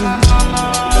shining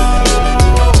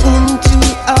into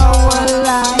our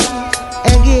life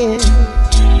again.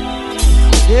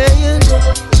 Yeah.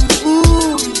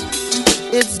 Ooh,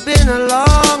 it's been a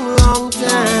long, long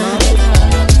time.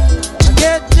 I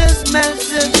get this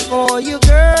message for you,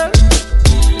 girl.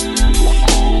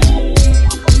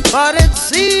 But it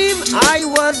seemed I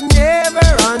was never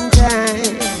on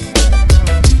time.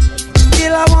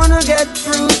 Still I wanna get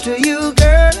through to you,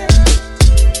 girl.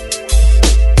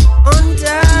 On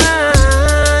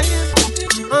time,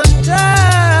 on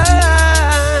time.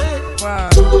 Wow.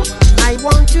 I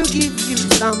want to give you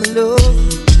some love.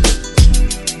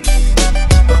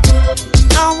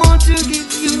 I want to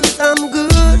give you some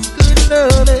good, good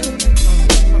loving.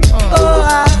 Oh,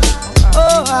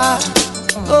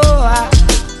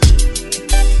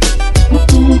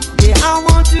 yeah, I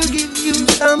want to give you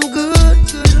some good,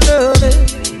 good loving.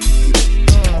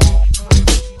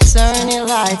 Turn your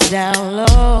lights down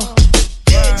low.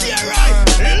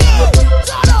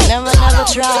 Never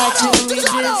try to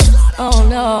resist. Oh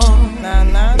no.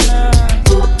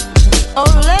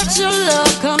 Oh, let your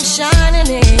love come shining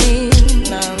in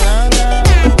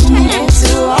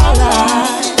into our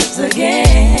lives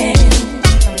again.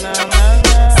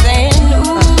 Saying,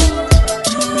 ooh,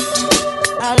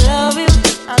 I love you.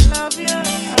 I love you. I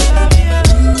love you.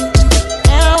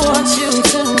 And I want you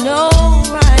to know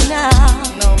right now.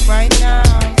 Know right now.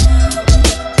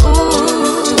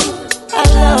 Ooh, I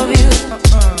love you.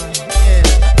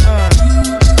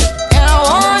 And I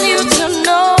want you to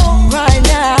know right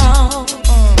now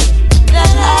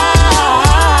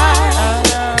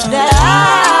that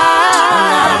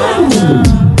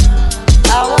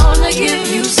I wanna give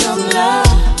you some love.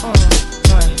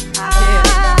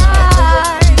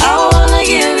 I wanna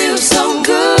give you some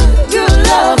good, good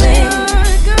loving.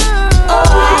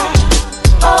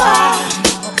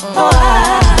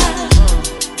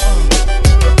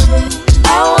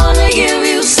 I wanna give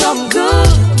you some good,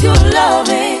 good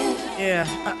loving. Yeah,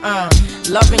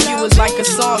 Loving you is like a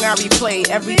song I replay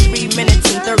every 3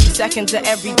 minutes and 30 seconds of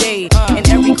every day. And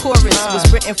every chorus was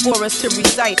written for us to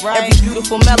recite. Every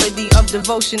beautiful melody of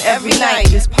devotion every night.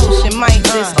 This potion might,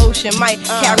 this ocean might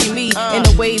carry me in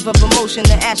a wave of emotion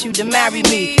to ask you to marry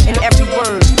me. And every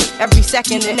word, every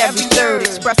second and every third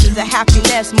expresses a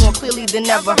happiness more clearly than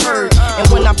ever heard. And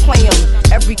when I play them,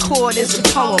 every chord is a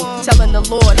poem telling the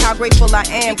Lord how grateful I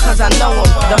am cause I know him.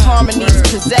 The harmonies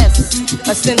possess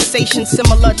a sensation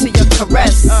similar to your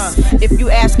caress. If you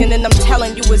asking then I'm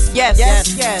telling you it's yes.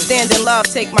 Stand in love,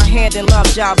 take my hand in love,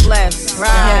 God bless.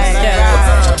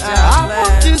 I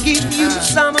want to give you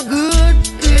some good,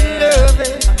 good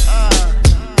loving.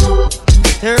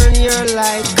 Turn your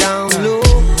lights down low.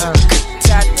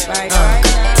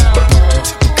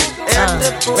 And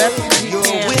pull your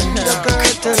window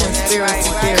curtain.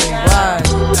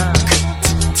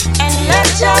 And let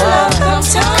your love come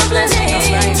tumbling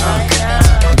in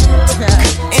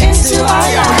into our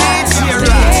lives.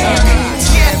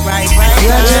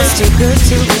 You're just too good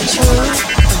to be true.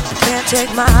 Can't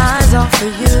take my eyes off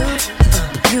of you.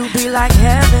 You be like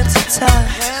heaven to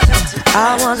touch.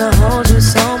 I wanna hold you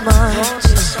so much.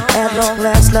 At long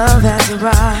last love has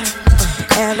arrived,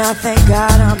 and I thank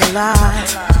God I'm alive.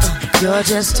 You're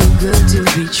just too good to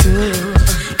be true.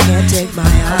 Can't take my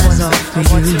eyes off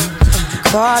of you.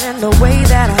 Caught in the way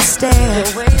that I stare,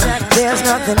 there's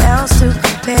nothing else to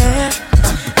compare.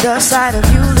 The sight of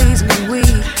you leaves me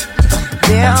weak.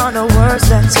 There are no words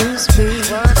left to speak,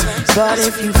 but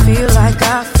if you feel like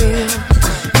I feel,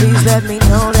 please let me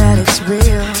know that it's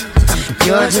real.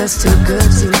 You're just too good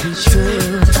to be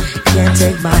true. Can't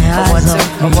take my eyes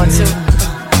off you.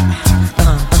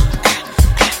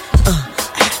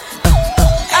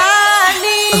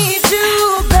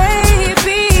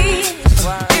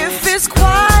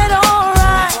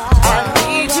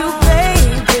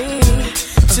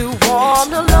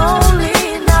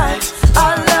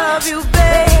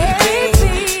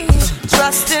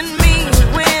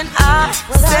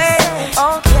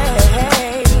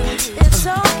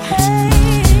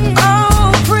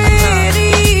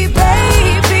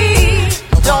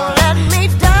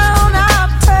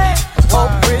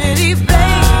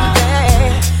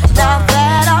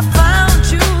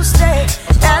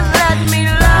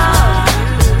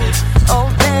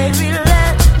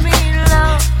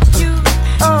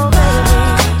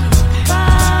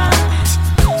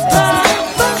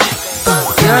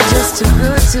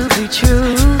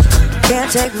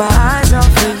 Take my eyes off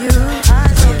of you.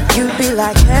 You'd be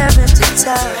like heaven to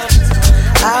touch.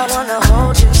 I wanna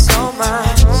hold you so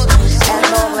much. As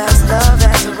long as love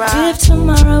has arrived. If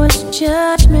tomorrow is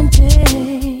judgment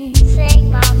day, sing,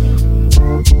 mommy.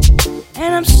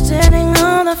 And I'm standing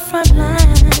on the front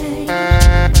line,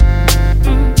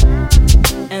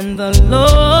 and the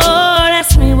Lord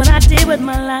asked me what I did with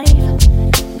my life,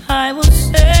 I will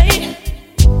say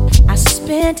I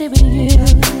spent it with you.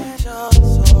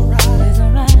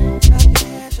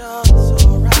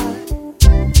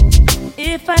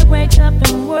 If I wake up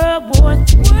in World War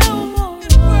III,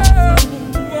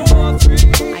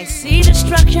 I see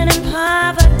destruction and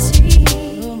poverty,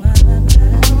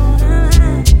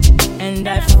 and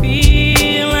I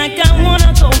feel like I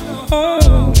wanna go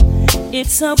home.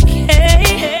 It's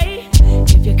okay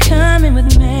if you're coming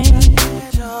with me.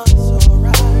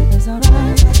 It's alright.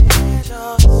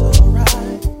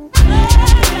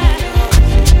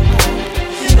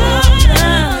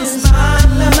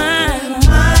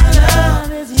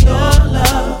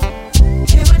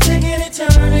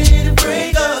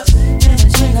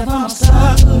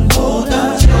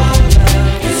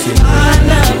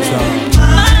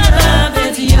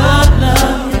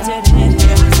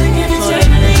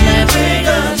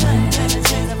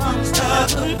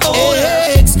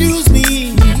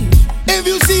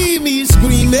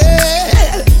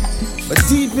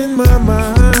 My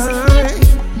mind,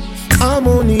 I'm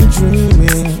only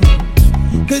dreaming.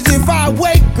 Cause if I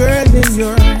wake, girl, and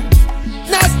you're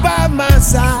not by my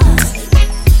side,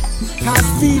 I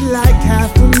feel like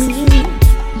half of me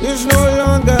is no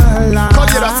longer alive.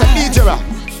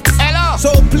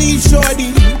 So please,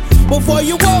 shorty, before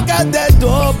you walk out that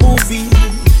door, booby,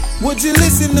 would you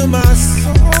listen to my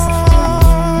song?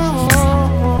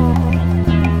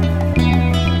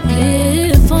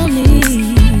 If only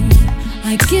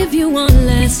I give you one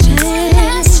last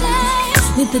chance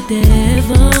with the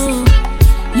devil,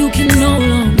 you can no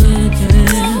longer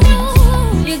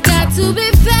tell. You got to be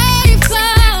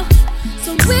faithful,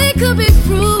 so we could be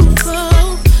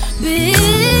fruitful. Build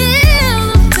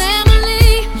a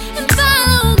family and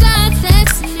follow God's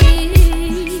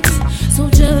destiny. So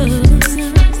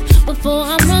just before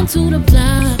I run to the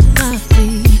block,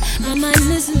 I might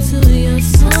listen to your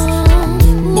song.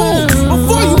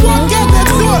 Before you walk out that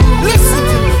door, listen.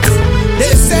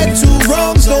 They said two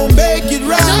wrongs don't make it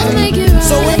right.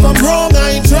 So if I'm wrong,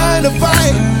 I ain't trying to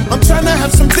fight. I'm trying to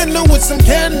have some dinner with some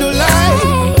candlelight.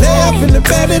 Lay up in the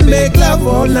bed and make love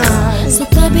all night. So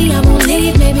puppy, I won't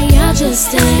leave, maybe I'll just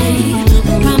stay.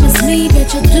 Promise me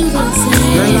that you'll do the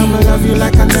same. Girl, I'ma love you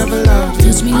like I never loved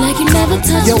you. Touch me like you never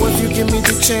touched me. Yo, if you give me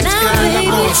the chance, now, girl, baby,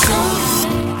 I'm gonna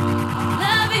show.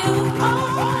 love you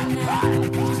all night.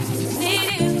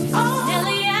 Need you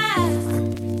daily, I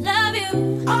love you.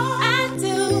 I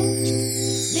do.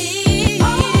 Need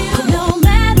you. No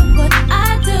matter what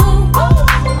I do,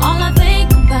 all I think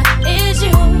about is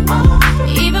you.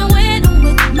 Even when I'm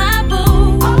with my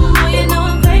boo, oh, you know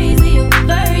I'm crazy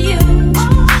over you.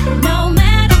 No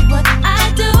matter what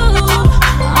I do,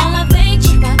 all I think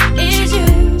about is you.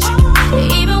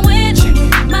 Even when I'm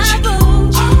with my boo,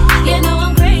 you know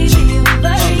I'm crazy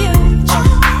over you.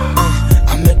 I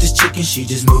met this chick and she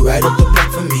just moved right up the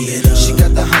block for me. And she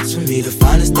got the hots for me, the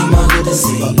finest thing my hood has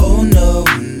seen. But oh no,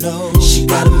 no, she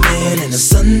got a man and a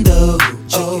son though.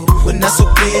 Oh, but that's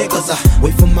okay, cause I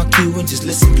wait for my cue and just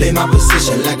listen, play my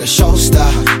position like a show star.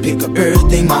 Pick up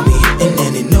everything, mommy, hitting,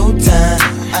 and in no time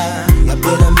I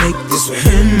better make this with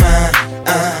her mine.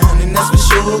 And that's for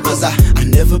sure, cause I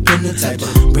never been the type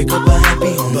to break up a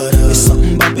happy home. But it's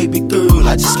something about baby girl,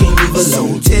 I just can't leave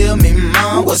alone. Tell me,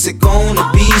 mom, what's it gonna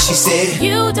be? She said,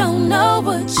 you don't know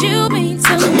what you mean to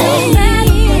come me. On.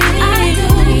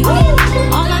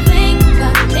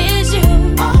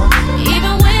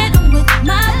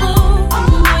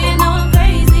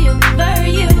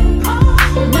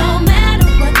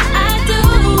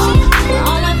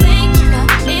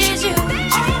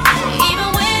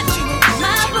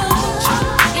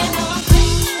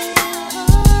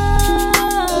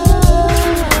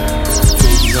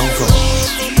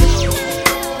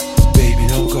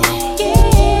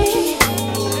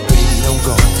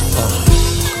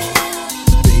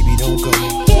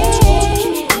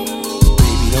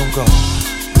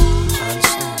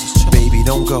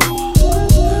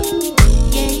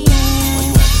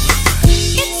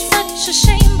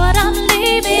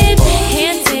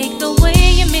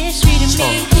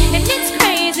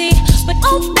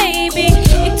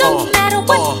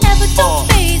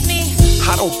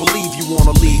 don't believe you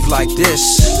wanna leave like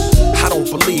this. I don't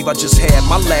believe I just had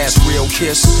my last real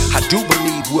kiss. I do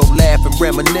believe we'll laugh and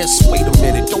reminisce. Wait a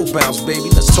minute, don't bounce, baby,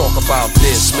 let's talk about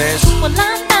this, man. Well,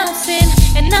 I'm bouncing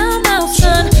and I'm out,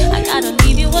 son. I gotta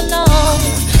leave you alone,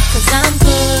 cause I'm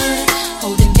good,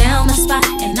 holding down my spot,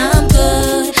 and I'm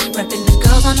good, repping the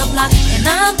girls on the block, and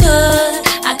I'm good.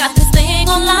 I got this thing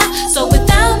on lock, so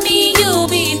without me you'll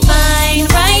be fine,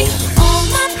 right? All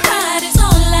my pride is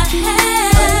all I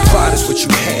have. Pride is what you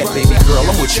had, baby girl,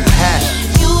 I'm what you had.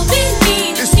 You'll be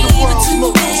me, it's the world's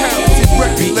most talented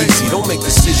record. Be easy, don't make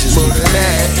decisions when you're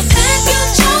mad.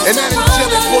 And that is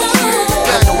just what you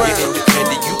I know you're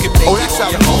independent, you can make that's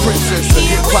how the princess of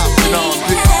hip-hop and all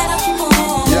this.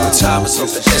 Yeah, time is of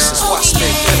the essence, why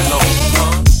stay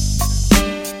alone,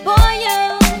 Boy, you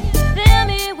fill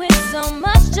me with so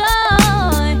much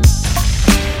joy.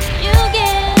 You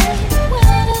get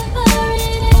whatever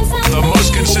it is I The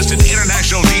most consistent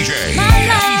international DJ. My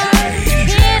life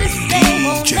here to stay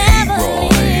will never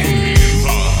leave.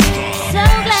 So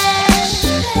glad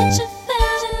that you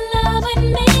fell in love with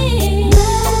me.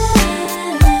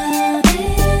 Love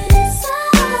is so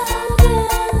good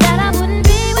that I wouldn't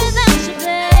be without you,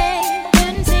 babe.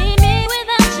 Couldn't see me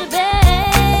without you, babe.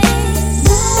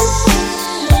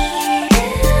 Love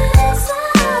is so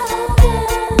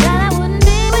good that I wouldn't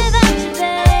be without you,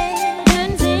 babe.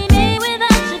 Couldn't see me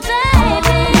without you,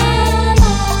 baby.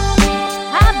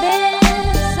 I've been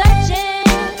searching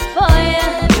for you.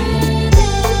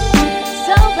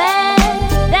 So glad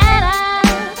that I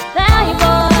found you,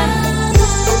 boy.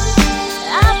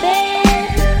 I've been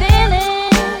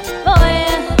feeling for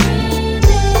you.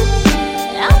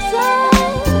 I'm so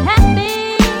happy,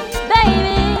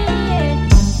 baby.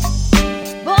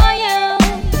 Boy, you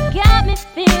got me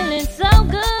feeling so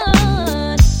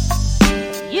good.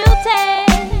 You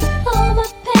take all my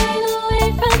pain away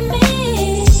from me.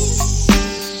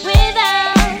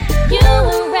 Without you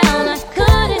around, I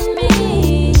couldn't be.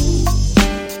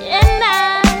 And I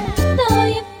know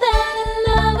you fell in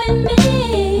love with me.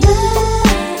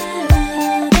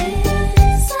 Love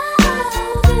is so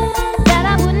good that I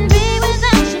wouldn't be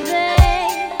without you, babe.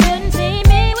 Couldn't see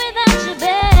me without you,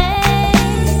 babe.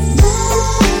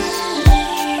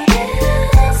 Love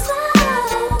is so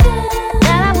good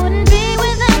that I wouldn't be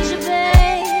without you,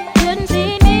 babe. Couldn't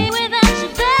see me without you,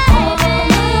 baby.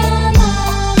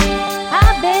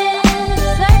 I've been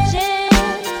searching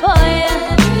for you.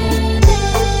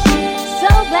 So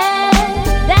glad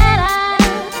that I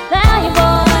found you,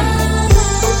 boy.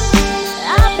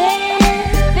 I've been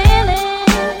feeling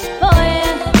for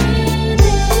you.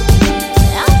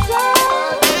 I'm so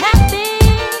happy,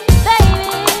 baby.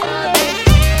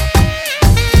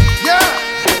 Yeah.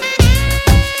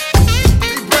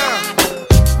 Big Brown,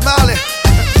 Molly.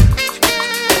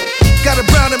 Got a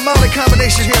Brown and Molly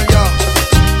combination here, y'all.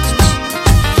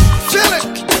 Feel it.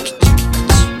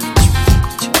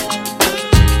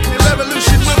 The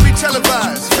revolution will be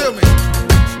televised. Feel me?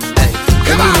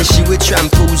 Camina, she with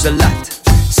shampoos a lot.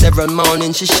 Several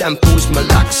mornings she shampoos my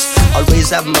locks. Always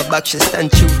have my back, she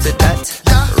stand true to that.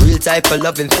 Real type of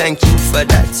loving, thank you for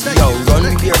that. Yo,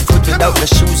 run barefoot without no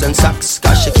shoes and socks.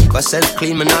 Cause she keep herself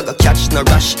clean, man, I go catch no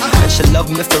rush. And she love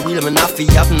me for real, man, I feel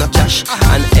have no cash.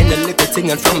 And any little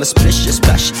thing and from a splish, she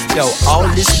splash. Yo, all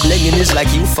this blinging is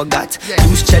like you forgot.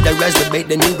 Use cheddar as the bait,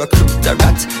 then you recruit the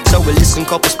rat. So we listen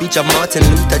couple speech of Martin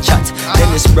Luther chat.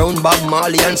 Dennis Brown, Bob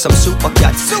Marley and some super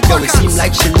cats. Yo, it seem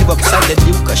like she live upside the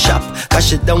Duke shop. Cause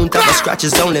she don't have a scratch,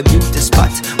 it's only beauty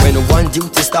spot. When one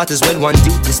duty start is when one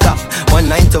duty stop. 1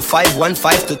 9 to 5, 1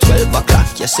 5 to 12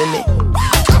 o'clock, you see me?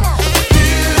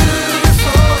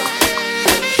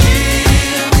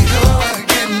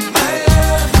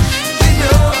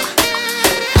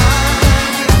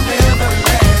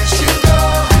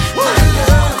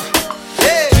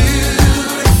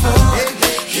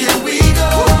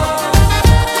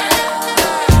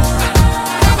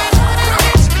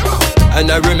 And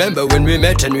I remember when we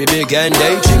met and we began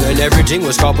dating, and everything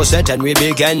was composite and we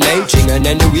began mating. And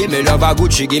then the way me love her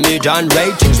good, she give me John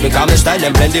ratings. Because my style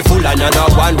and plentiful and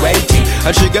not one waiting.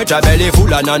 And she get her belly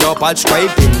full and not part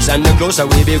scrapings. And the closer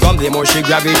we become, the more she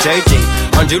gravitating.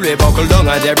 Until we buckle down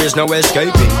and there is no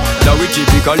escaping. Now we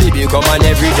typically become an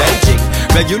everyday thing.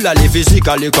 Regularly,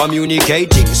 physically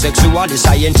communicating. Sexually,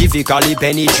 scientifically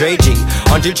penetrating.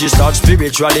 Until she starts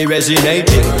spiritually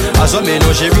resonating. As I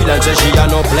know she real and say she are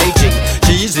no plating.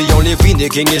 She is the only queen the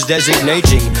king is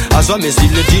designating. As I see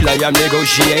the deal I am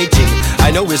negotiating.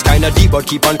 I know it's kinda deep but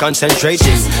keep on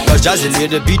concentrating. Cause Jazzy lay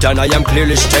the beat and I am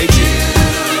clearly stating.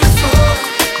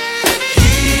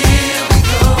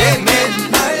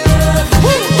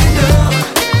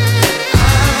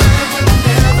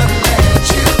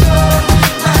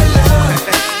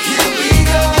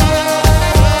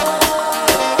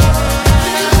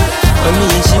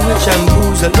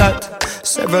 a lot.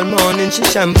 Several mornings she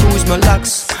shampoos my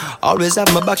locks. Always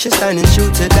have my back, she standing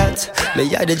true to that. Me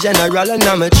are the general and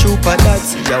I'm a trooper that.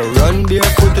 Yo, run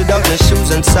barefoot without no shoes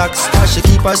and socks. Cause she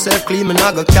keep herself clean, me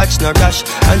not go catch no rash.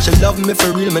 And she love me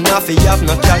for real, me not fi have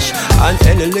no cash. And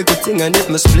any little thing and if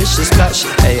me splish, she splash.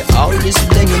 Hey, all this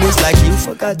blingin' is like you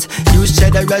forgot. Use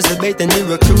cheddar as the bait and you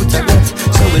recruit a rat.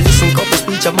 So we listen couple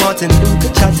speech of Martin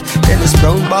Luther chat. Dennis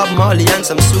Brown, Bob Marley and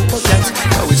some super cats.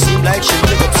 Now it seem like she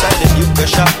live upside the Buca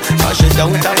shop. Cause she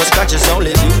don't have a scratch, it's only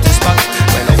beauty spot.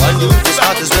 When I want you to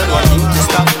start as well, want you to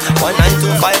stop.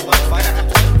 1925.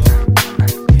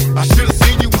 I should've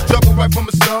seen you was trouble right from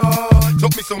the start.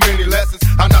 Taught me so many lessons,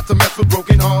 how not to mess with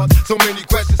broken hearts. So many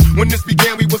questions. When this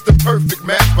began, we was the perfect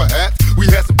match, perhaps. We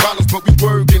had some problems, but we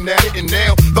working at it. And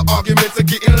now the arguments are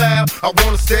getting loud. I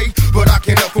wanna stay, but I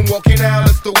can't help from walking out.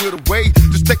 Let's throw it away.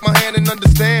 Just take my hand and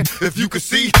understand. If you could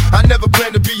see, I never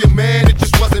planned to be a man. It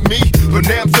just wasn't me. But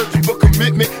now I'm searching for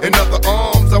commitment and other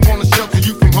arms. I wanna shelter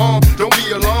you from harm. Don't be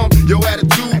alarmed. Your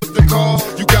attitude was the cause.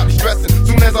 You got me stressing.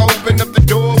 Soon as I open up the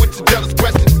door with your jealous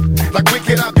questions. Like where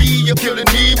can I be? You're killing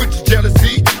me with your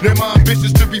jealousy. Now my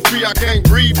ambitions to be free, I can't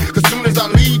breathe. Cause soon as I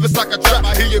leave, it's like a trap.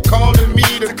 I hear you calling me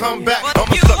to come back. I'm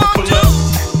a sucker for love.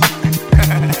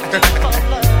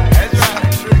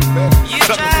 You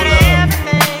tried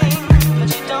everything, but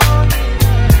you don't get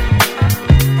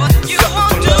what you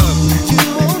won't do. You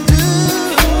won't do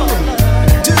for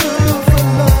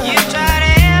love. You tried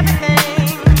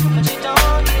everything, but you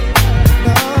don't get.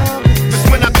 Just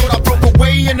when I thought I broke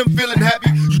away and I'm feeling happy,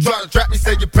 you try to trap me,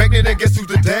 say you're pregnant, and guess who's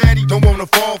the daddy? Don't wanna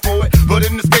fall for it, but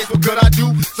in this case, what could I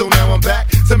do? So now I'm back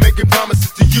to making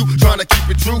promises to you, trying to keep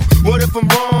it true. What if I'm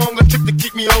wrong? A trick to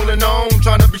keep me holding on,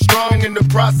 trying to be strong in the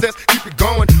process, keep it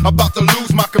going. About to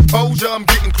lose my composure, I'm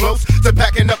getting close to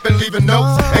packing up and leaving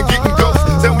notes and getting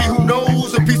ghosts. Tell me who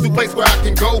knows a peaceful place where I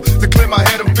can go to clear my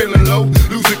head. I'm feeling low,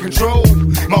 losing control.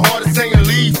 My heart is saying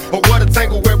leave, or what a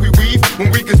tangle where we weave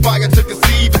when we conspire to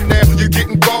conceive. And now you're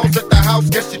getting calls at the house,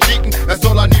 guess you're cheating. That's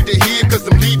all I need to hear, cause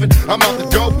I'm leaving. I'm out the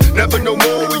door, never no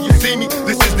more when you see me.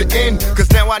 This is the end, cause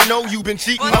now I know you've been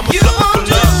cheating. I'm a sucker for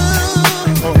love.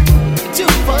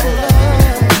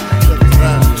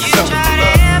 You tried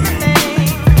everything,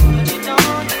 but you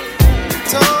don't get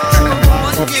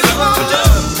what you want to do.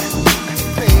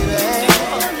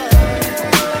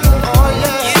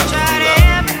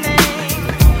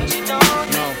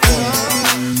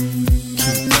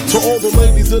 To all the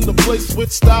ladies in the place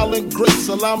with style and grace,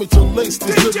 allow me to lace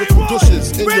these lyrical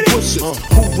douches in your bushes.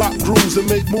 Who rock grooves and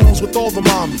make moves with all the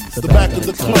mommies. The back of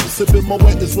the club, sipping my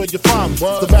wet is where you find me.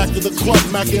 The back of the club,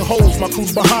 macking holes, my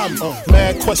crew's behind me.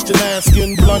 Mad question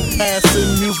asking, blunt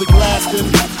passing, music lasting.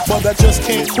 But I just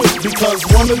can't quit because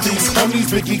one of these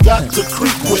homies Biggie got to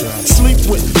creep with,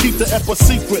 sleep with, keep the ep a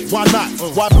secret. Why not?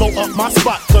 Why blow up my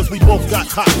spot? Cause we both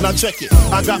got hot. Now check it.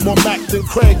 I got more Mac than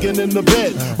Craig and in the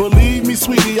bed. Believe me,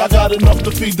 sweetie, I got enough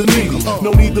to feed the needy.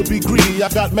 No need to be greedy. I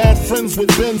got mad friends with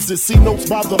Benzes. See notes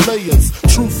by the layers.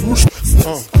 Truth,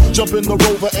 jump in the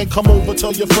Rover and come over.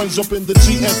 Tell your friends jump in the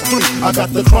GS3. I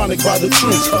got the chronic by the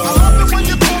tree. I love it when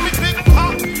you call me Big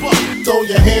Papa. Throw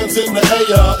your hands in the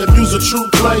air if you's a true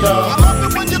player. I love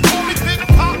it when you call me Big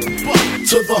Papa.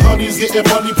 To the honeys getting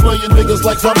money, playing niggas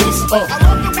like dummies. I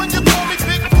love it when you call me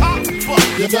Big Papa.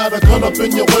 You got a gun up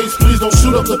in your waist, please don't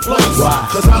shoot up the place.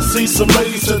 Cause I see some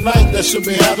ladies tonight that should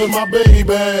be having my baby.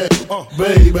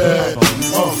 Baby.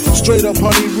 Straight up,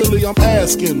 honey, really I'm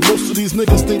asking. Most of these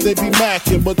niggas think they be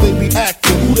macking, but they be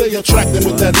acting. Who they attracting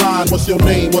with that line? What's your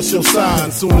name? What's your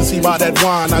sign? Soon as he buy that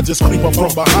wine, I just creep up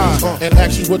from behind and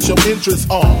ask you what your interests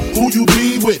are. Who you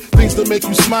be with? Things to make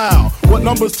you smile. What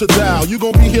numbers to dial? You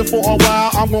gon' be here for a while.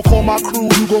 I'm gon' call my crew.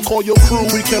 You gon' call your crew.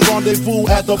 We can rendezvous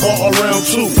at the bar around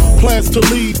 2. Plans to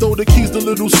leave, throw the keys to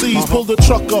little C's. Pull the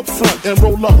truck up front and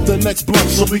roll up the next blunt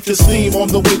so we can steam on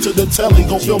the way to the telly.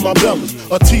 Gon' fill my belly.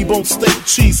 A T-bone steak,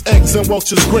 cheese, eggs, and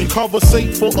Welch's grape.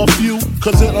 Conversate for a few,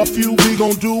 cause in a few we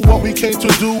gon' do what we came to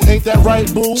do. Ain't that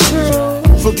right, boo?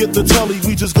 Forget the telly,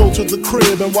 we just go to the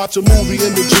crib and watch a movie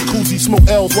in the jacuzzi. Smoke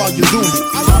L's while you do me.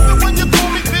 I love it when you call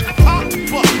me Big Papa.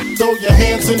 Throw your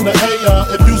hands in the air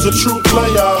if you's a true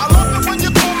player. I love it when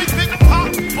you call me Big Papa.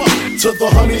 To the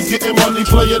honeys getting money,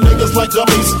 playing niggas like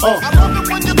dummies. I love it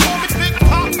when you call me Big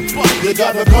Papa. You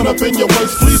got a gun up in your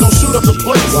waist, please don't shoot up the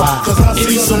place. Cause I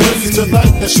see some ladies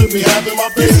tonight that should be having my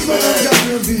baby.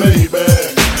 Baby.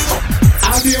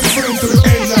 I'll be a friend to the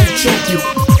end and check you.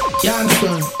 You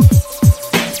understand?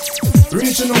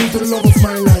 Reaching out to the love of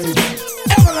my life.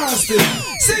 Everlasting.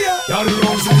 See ya. Y'all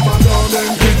rose in my down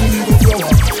and pretty little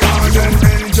flower. And then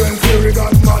angel, fairy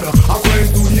godmother. A friend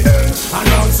to the end and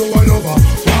also a lover.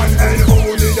 One and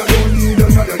only, I don't need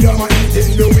another. You're my heat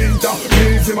in the winter.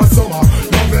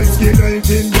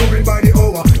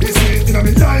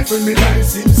 when me life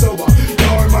seems sour.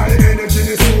 You're my energy,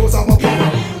 the source of my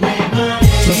power.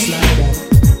 Just like that.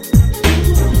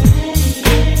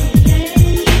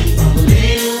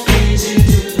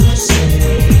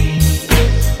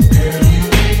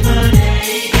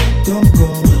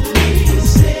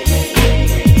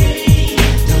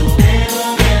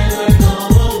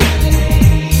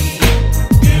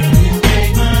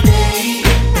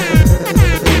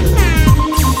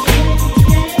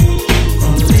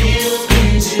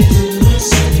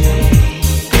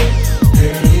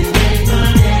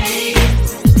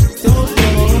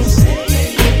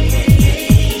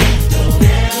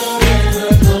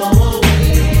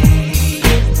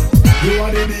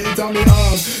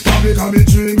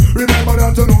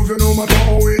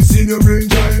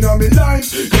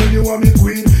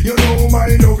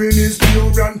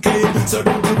 So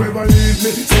don't you ever leave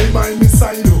me, stay by me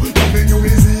side. Loving you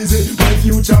is easy, my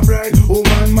future bright. Oh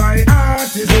man, my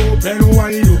heart is open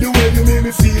wide. The way you make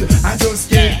me feel, I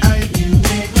just can't hide you.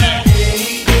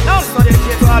 Now for them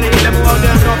shit, all of them out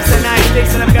there, drops and nice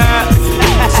things to them girls.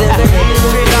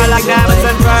 Treat her like diamonds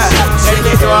and pearls.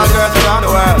 Dedicated to all girls around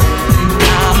the world.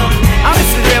 I'm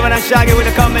Mr. Draven and Shaggy with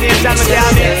a combination with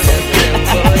Yami.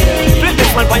 Flip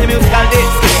this one for your musical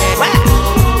disc.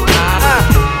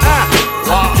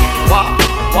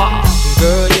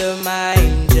 Girl, you're my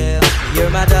angel, you're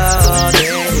my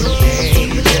darling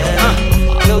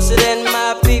angel. Closer than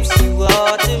my peeps, you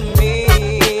are to me,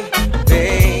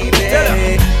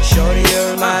 baby. Shorty,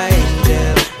 you're my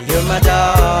angel, you're my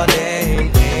darling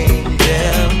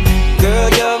angel. Girl,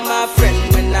 you're my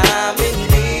friend when I'm in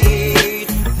need,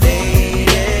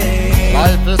 lady.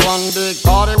 Life is one big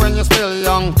party when you're still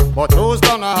young, but who's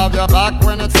gonna have your back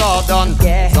when it's all done?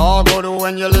 Yeah. It's all good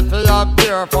when you live for your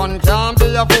pure fun. Can't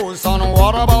be a fool, son.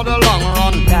 What about the long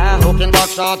run? Yeah. Looking back,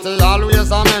 shorty,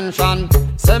 always a mention.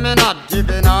 Say me not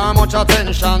giving her much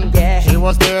attention. Yeah. She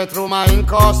was there through my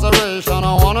incarceration.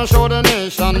 I wanna show the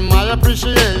nation my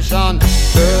appreciation.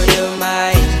 Girl, you're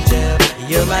my angel,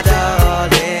 you're my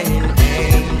darling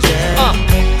angel.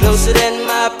 Closer than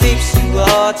my peeps, you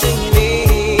are to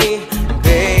me,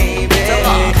 baby.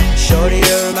 Shorty,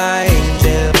 you're my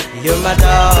angel, you're my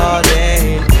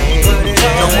darling angel.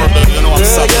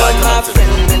 Girl, you're my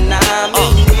friend when I'm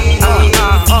in need.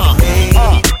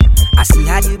 I see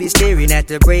how you be staring at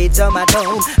the braids on my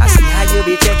dome. I see how you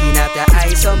be checking out the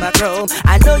ice on my chrome.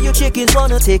 I know you chickens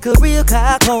wanna take a real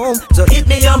cock home, so hit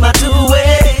me on my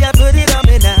two-way and put it on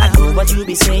me now. I know what you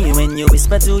be saying when you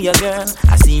whisper to your girl.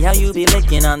 I see how you be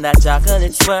licking on that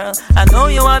chocolate swirl. I know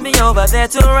you want me over there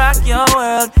to rock your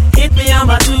world. Hit me on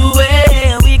my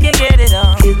two-way and we can get it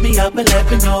on. Hit me up and let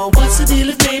me know what's the deal,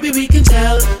 if maybe we can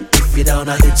tell. If you don't,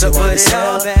 I hit you on the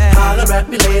cell. Holler at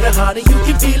me later, honey, you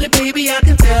can feel it, baby, I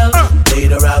can tell.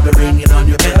 Later I'll be ringing on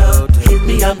your bell. Hit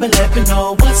me up and let me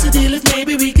know what's the deal, if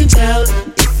maybe we can tell.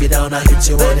 If you don't, I hit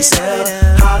you on the cell.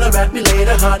 Holler at me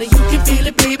later, honey, you can feel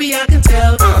it, baby, I can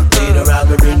tell. Later I'll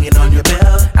be ringing on your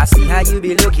bell. I see how you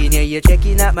be looking, yeah, you're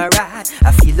checking out my ride.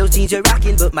 I feel those jeans you're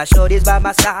rocking, but my shorty's by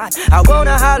my side. I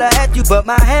wanna holler at you, but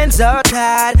my hands are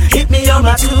tied. Hit me on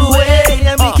my two-way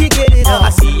and we can get it on. I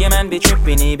see your man be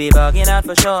tripping, he be bugging out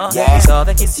for sure. Yeah. He saw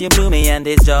the kiss you blew me and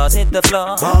his jaws hit the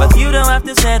floor. But you don't have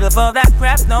to settle for that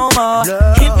crap no more.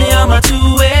 Hit me on my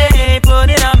two-way, put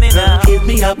it on me now. Hit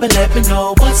me up and let me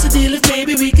know what's the deal, if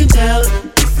maybe we can tell.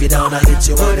 If you don't, I hit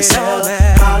you on the cell.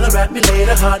 Holler at me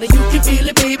later, honey, you can feel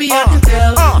it, baby, I can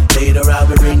tell. Later I'll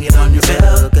be ringing on your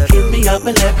bell. Hit me up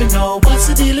and let me know what's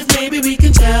the deal, if maybe we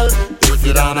can tell. If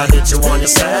you don't, I hit you on your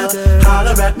cell.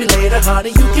 Holler at me later, honey,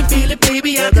 you can feel it,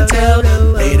 baby, I can tell.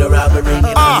 Later I'll be ringing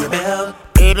on your bell.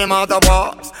 Baby mother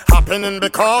was happening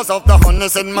because of the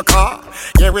honeys in my car.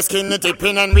 Yeah, we skinny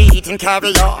dipping and we eating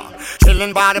caviar.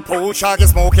 Chilling by the pool, shaggy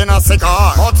smoking a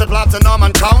cigar. Multi-platinum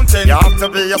and counting, you have to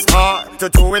be a star to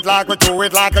do it like we do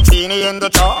it, like a genie in the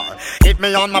jar. Hit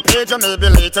me on my page and maybe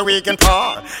later we can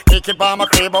par. Kick it by my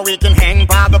crib or we can hang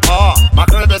by the bar. My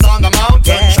crib is on the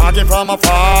mountain, shaggy from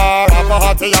afar. Up a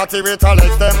hottie hottie with her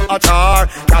legs them a jar.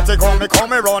 Catty come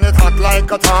me run it hot like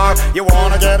a tar. You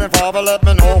wanna get involved, let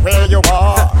me know where you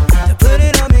are. Put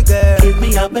it on me, girl. Hit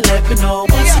me up and let me know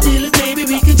what's the deal, if maybe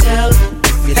we can tell.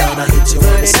 If you don't, I hit you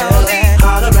on the cell.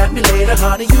 Holler at me later,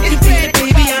 honey, you can feel it,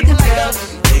 baby, I can tell.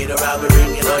 Later I'll be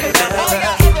ringing on your bell.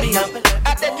 Hit me up and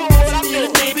let me know what's the deal,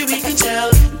 if maybe we can tell.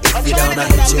 If you don't, I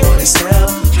hit you on the cell.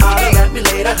 Holler at me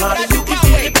later, honey, you can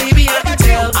feel it, baby, I can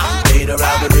tell. Later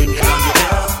I'll be ringing on your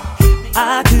bell.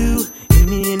 I do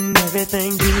any and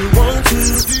everything you want to.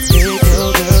 Make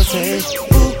your girl say,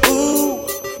 ooh, ooh,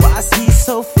 why's he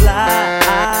so fly?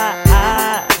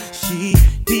 She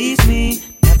tease me,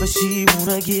 never she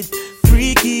wanna get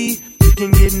freaky. You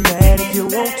can get mad if you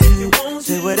want to.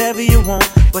 whatever you want,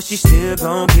 but she still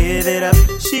gon' give it up.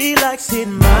 She likes it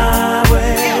my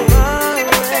way, my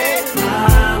way,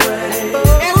 my way.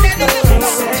 Can't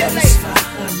satisfy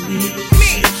me.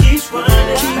 She keeps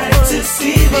running back to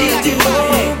see me do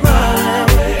it my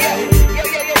way,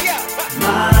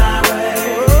 my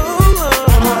way.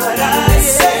 What I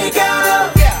say,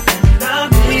 girl, and I'm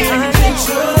in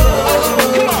control.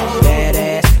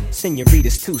 Badass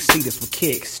senoritas, two-seaters with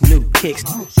kicks, new kicks,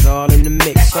 all in the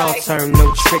mix. All turn,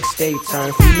 no tricks, they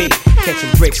turn for me.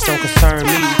 Catching bricks don't concern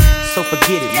me, so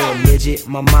forget it, little midget.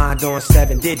 My mind on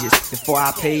 7 digits. Before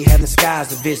I pay heaven skies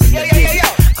to visit the digit.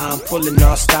 I'm pulling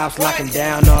all stops, locking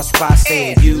down all spots,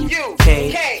 saying you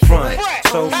can't front.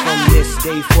 So from this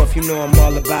day forth, you know I'm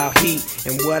all about heat.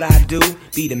 And what I do,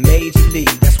 be the major league.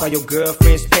 That's why your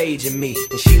girlfriend's paging me.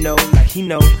 And she know, like he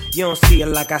know, you don't see her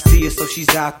like I see her, so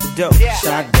she's out the door.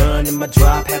 Shotgun in my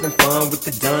drop, having fun with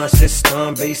the dun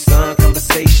system. Based on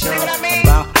conversation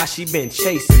about how she been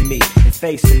chasing me and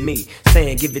facing me,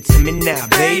 saying give it to me now,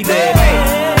 baby.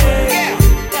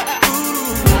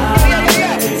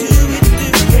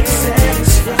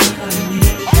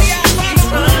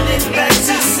 Running back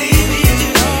to see me do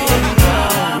it my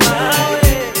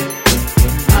way,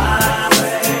 my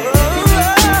way.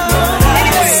 What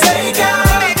I say, girl.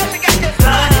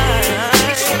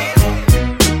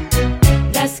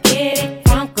 Let's get it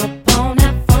crunk up on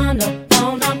that fun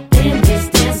up in this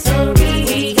dancery.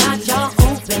 We got y'all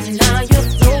open, now you're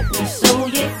floating, so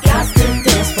you got to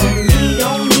dance for me.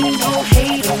 Don't need no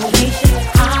hateration,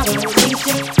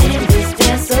 holleration in this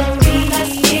dancery.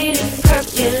 Let's get it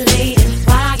percolating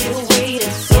while you're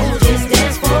waiting, so just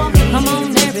dance for me. Come on,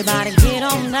 everybody, get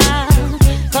on now,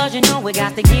 cause you know we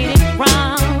got to get it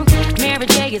wrong. Mary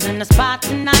J is in the spot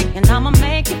tonight, and I'ma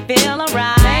make you feel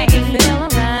alright.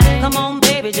 Come on,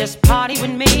 baby, just party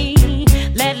with me.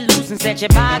 Let loose and set your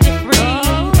body free.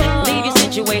 Leave your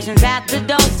situations at the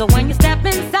door, so when you step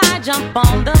inside, jump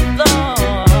on the floor.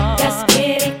 Let's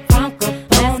get it crunk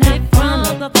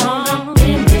up on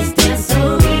in this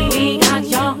dancery. We got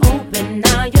y'all open,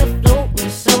 now you're floating,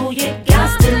 so you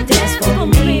got to dance for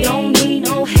me. Don't need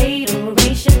no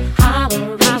hateration,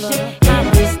 holleration in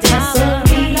this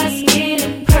dancery. Let's get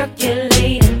it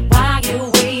percolating while you're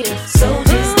waiting, so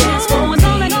just dance for me. It's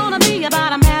only gonna be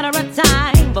about a matter of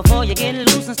time before you get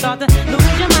loose and start to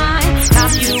lose your mind.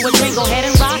 Cop you a drink, go ahead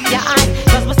and rock your eyes,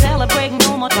 cause we're celebrating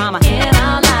no more drama in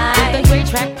our lives. With the great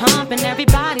track pumping,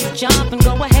 everybody's jumping.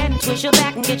 Go ahead and twist your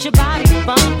back and get your body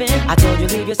bumping. I told you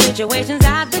leave your situations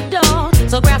at the door,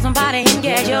 so grab somebody and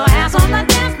get your ass on the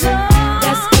dance floor.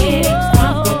 Let's get it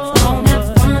crunk up on that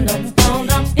fun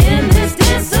up in this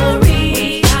dancery.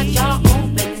 We got y'all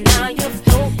open, now you're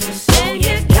floating, so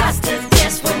you got to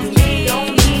dance for me.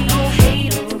 Don't need no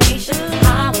hateration,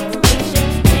 holleration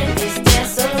in this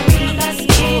dancery. Let's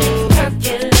get it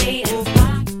percolating.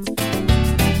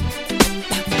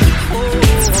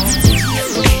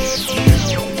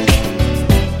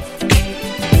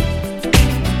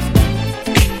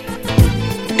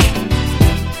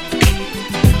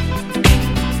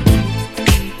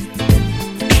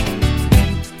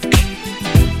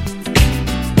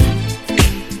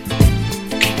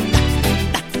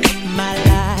 My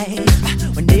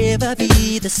life will never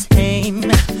be the same.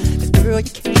 'Cause girl,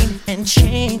 you came and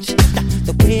changed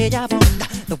the way I walk,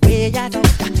 the way I talk.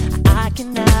 I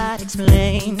cannot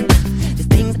explain the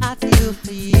things I feel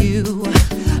for you,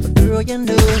 but girl, you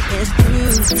know it's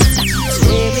true.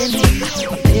 Stay with me,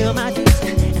 fulfill my dreams,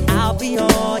 and I'll be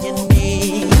all you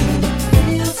need.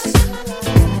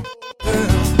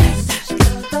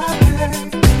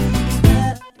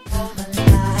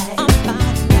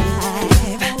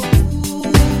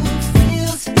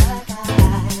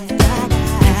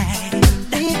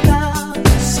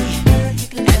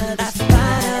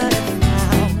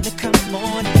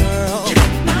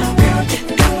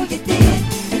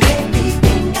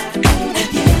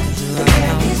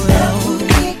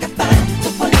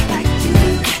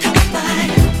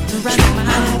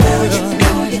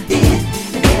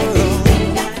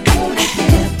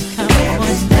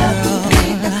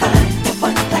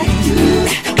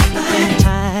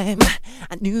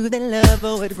 Knew that love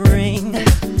would bring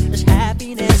this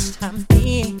happiness to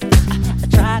me. I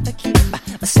tried to keep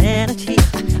my sanity.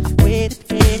 I waited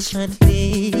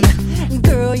patiently.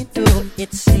 Girl, you know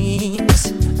it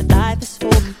seems my life is so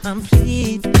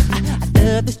complete. I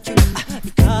love this truth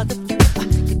because of you.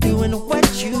 You're doing what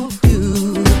you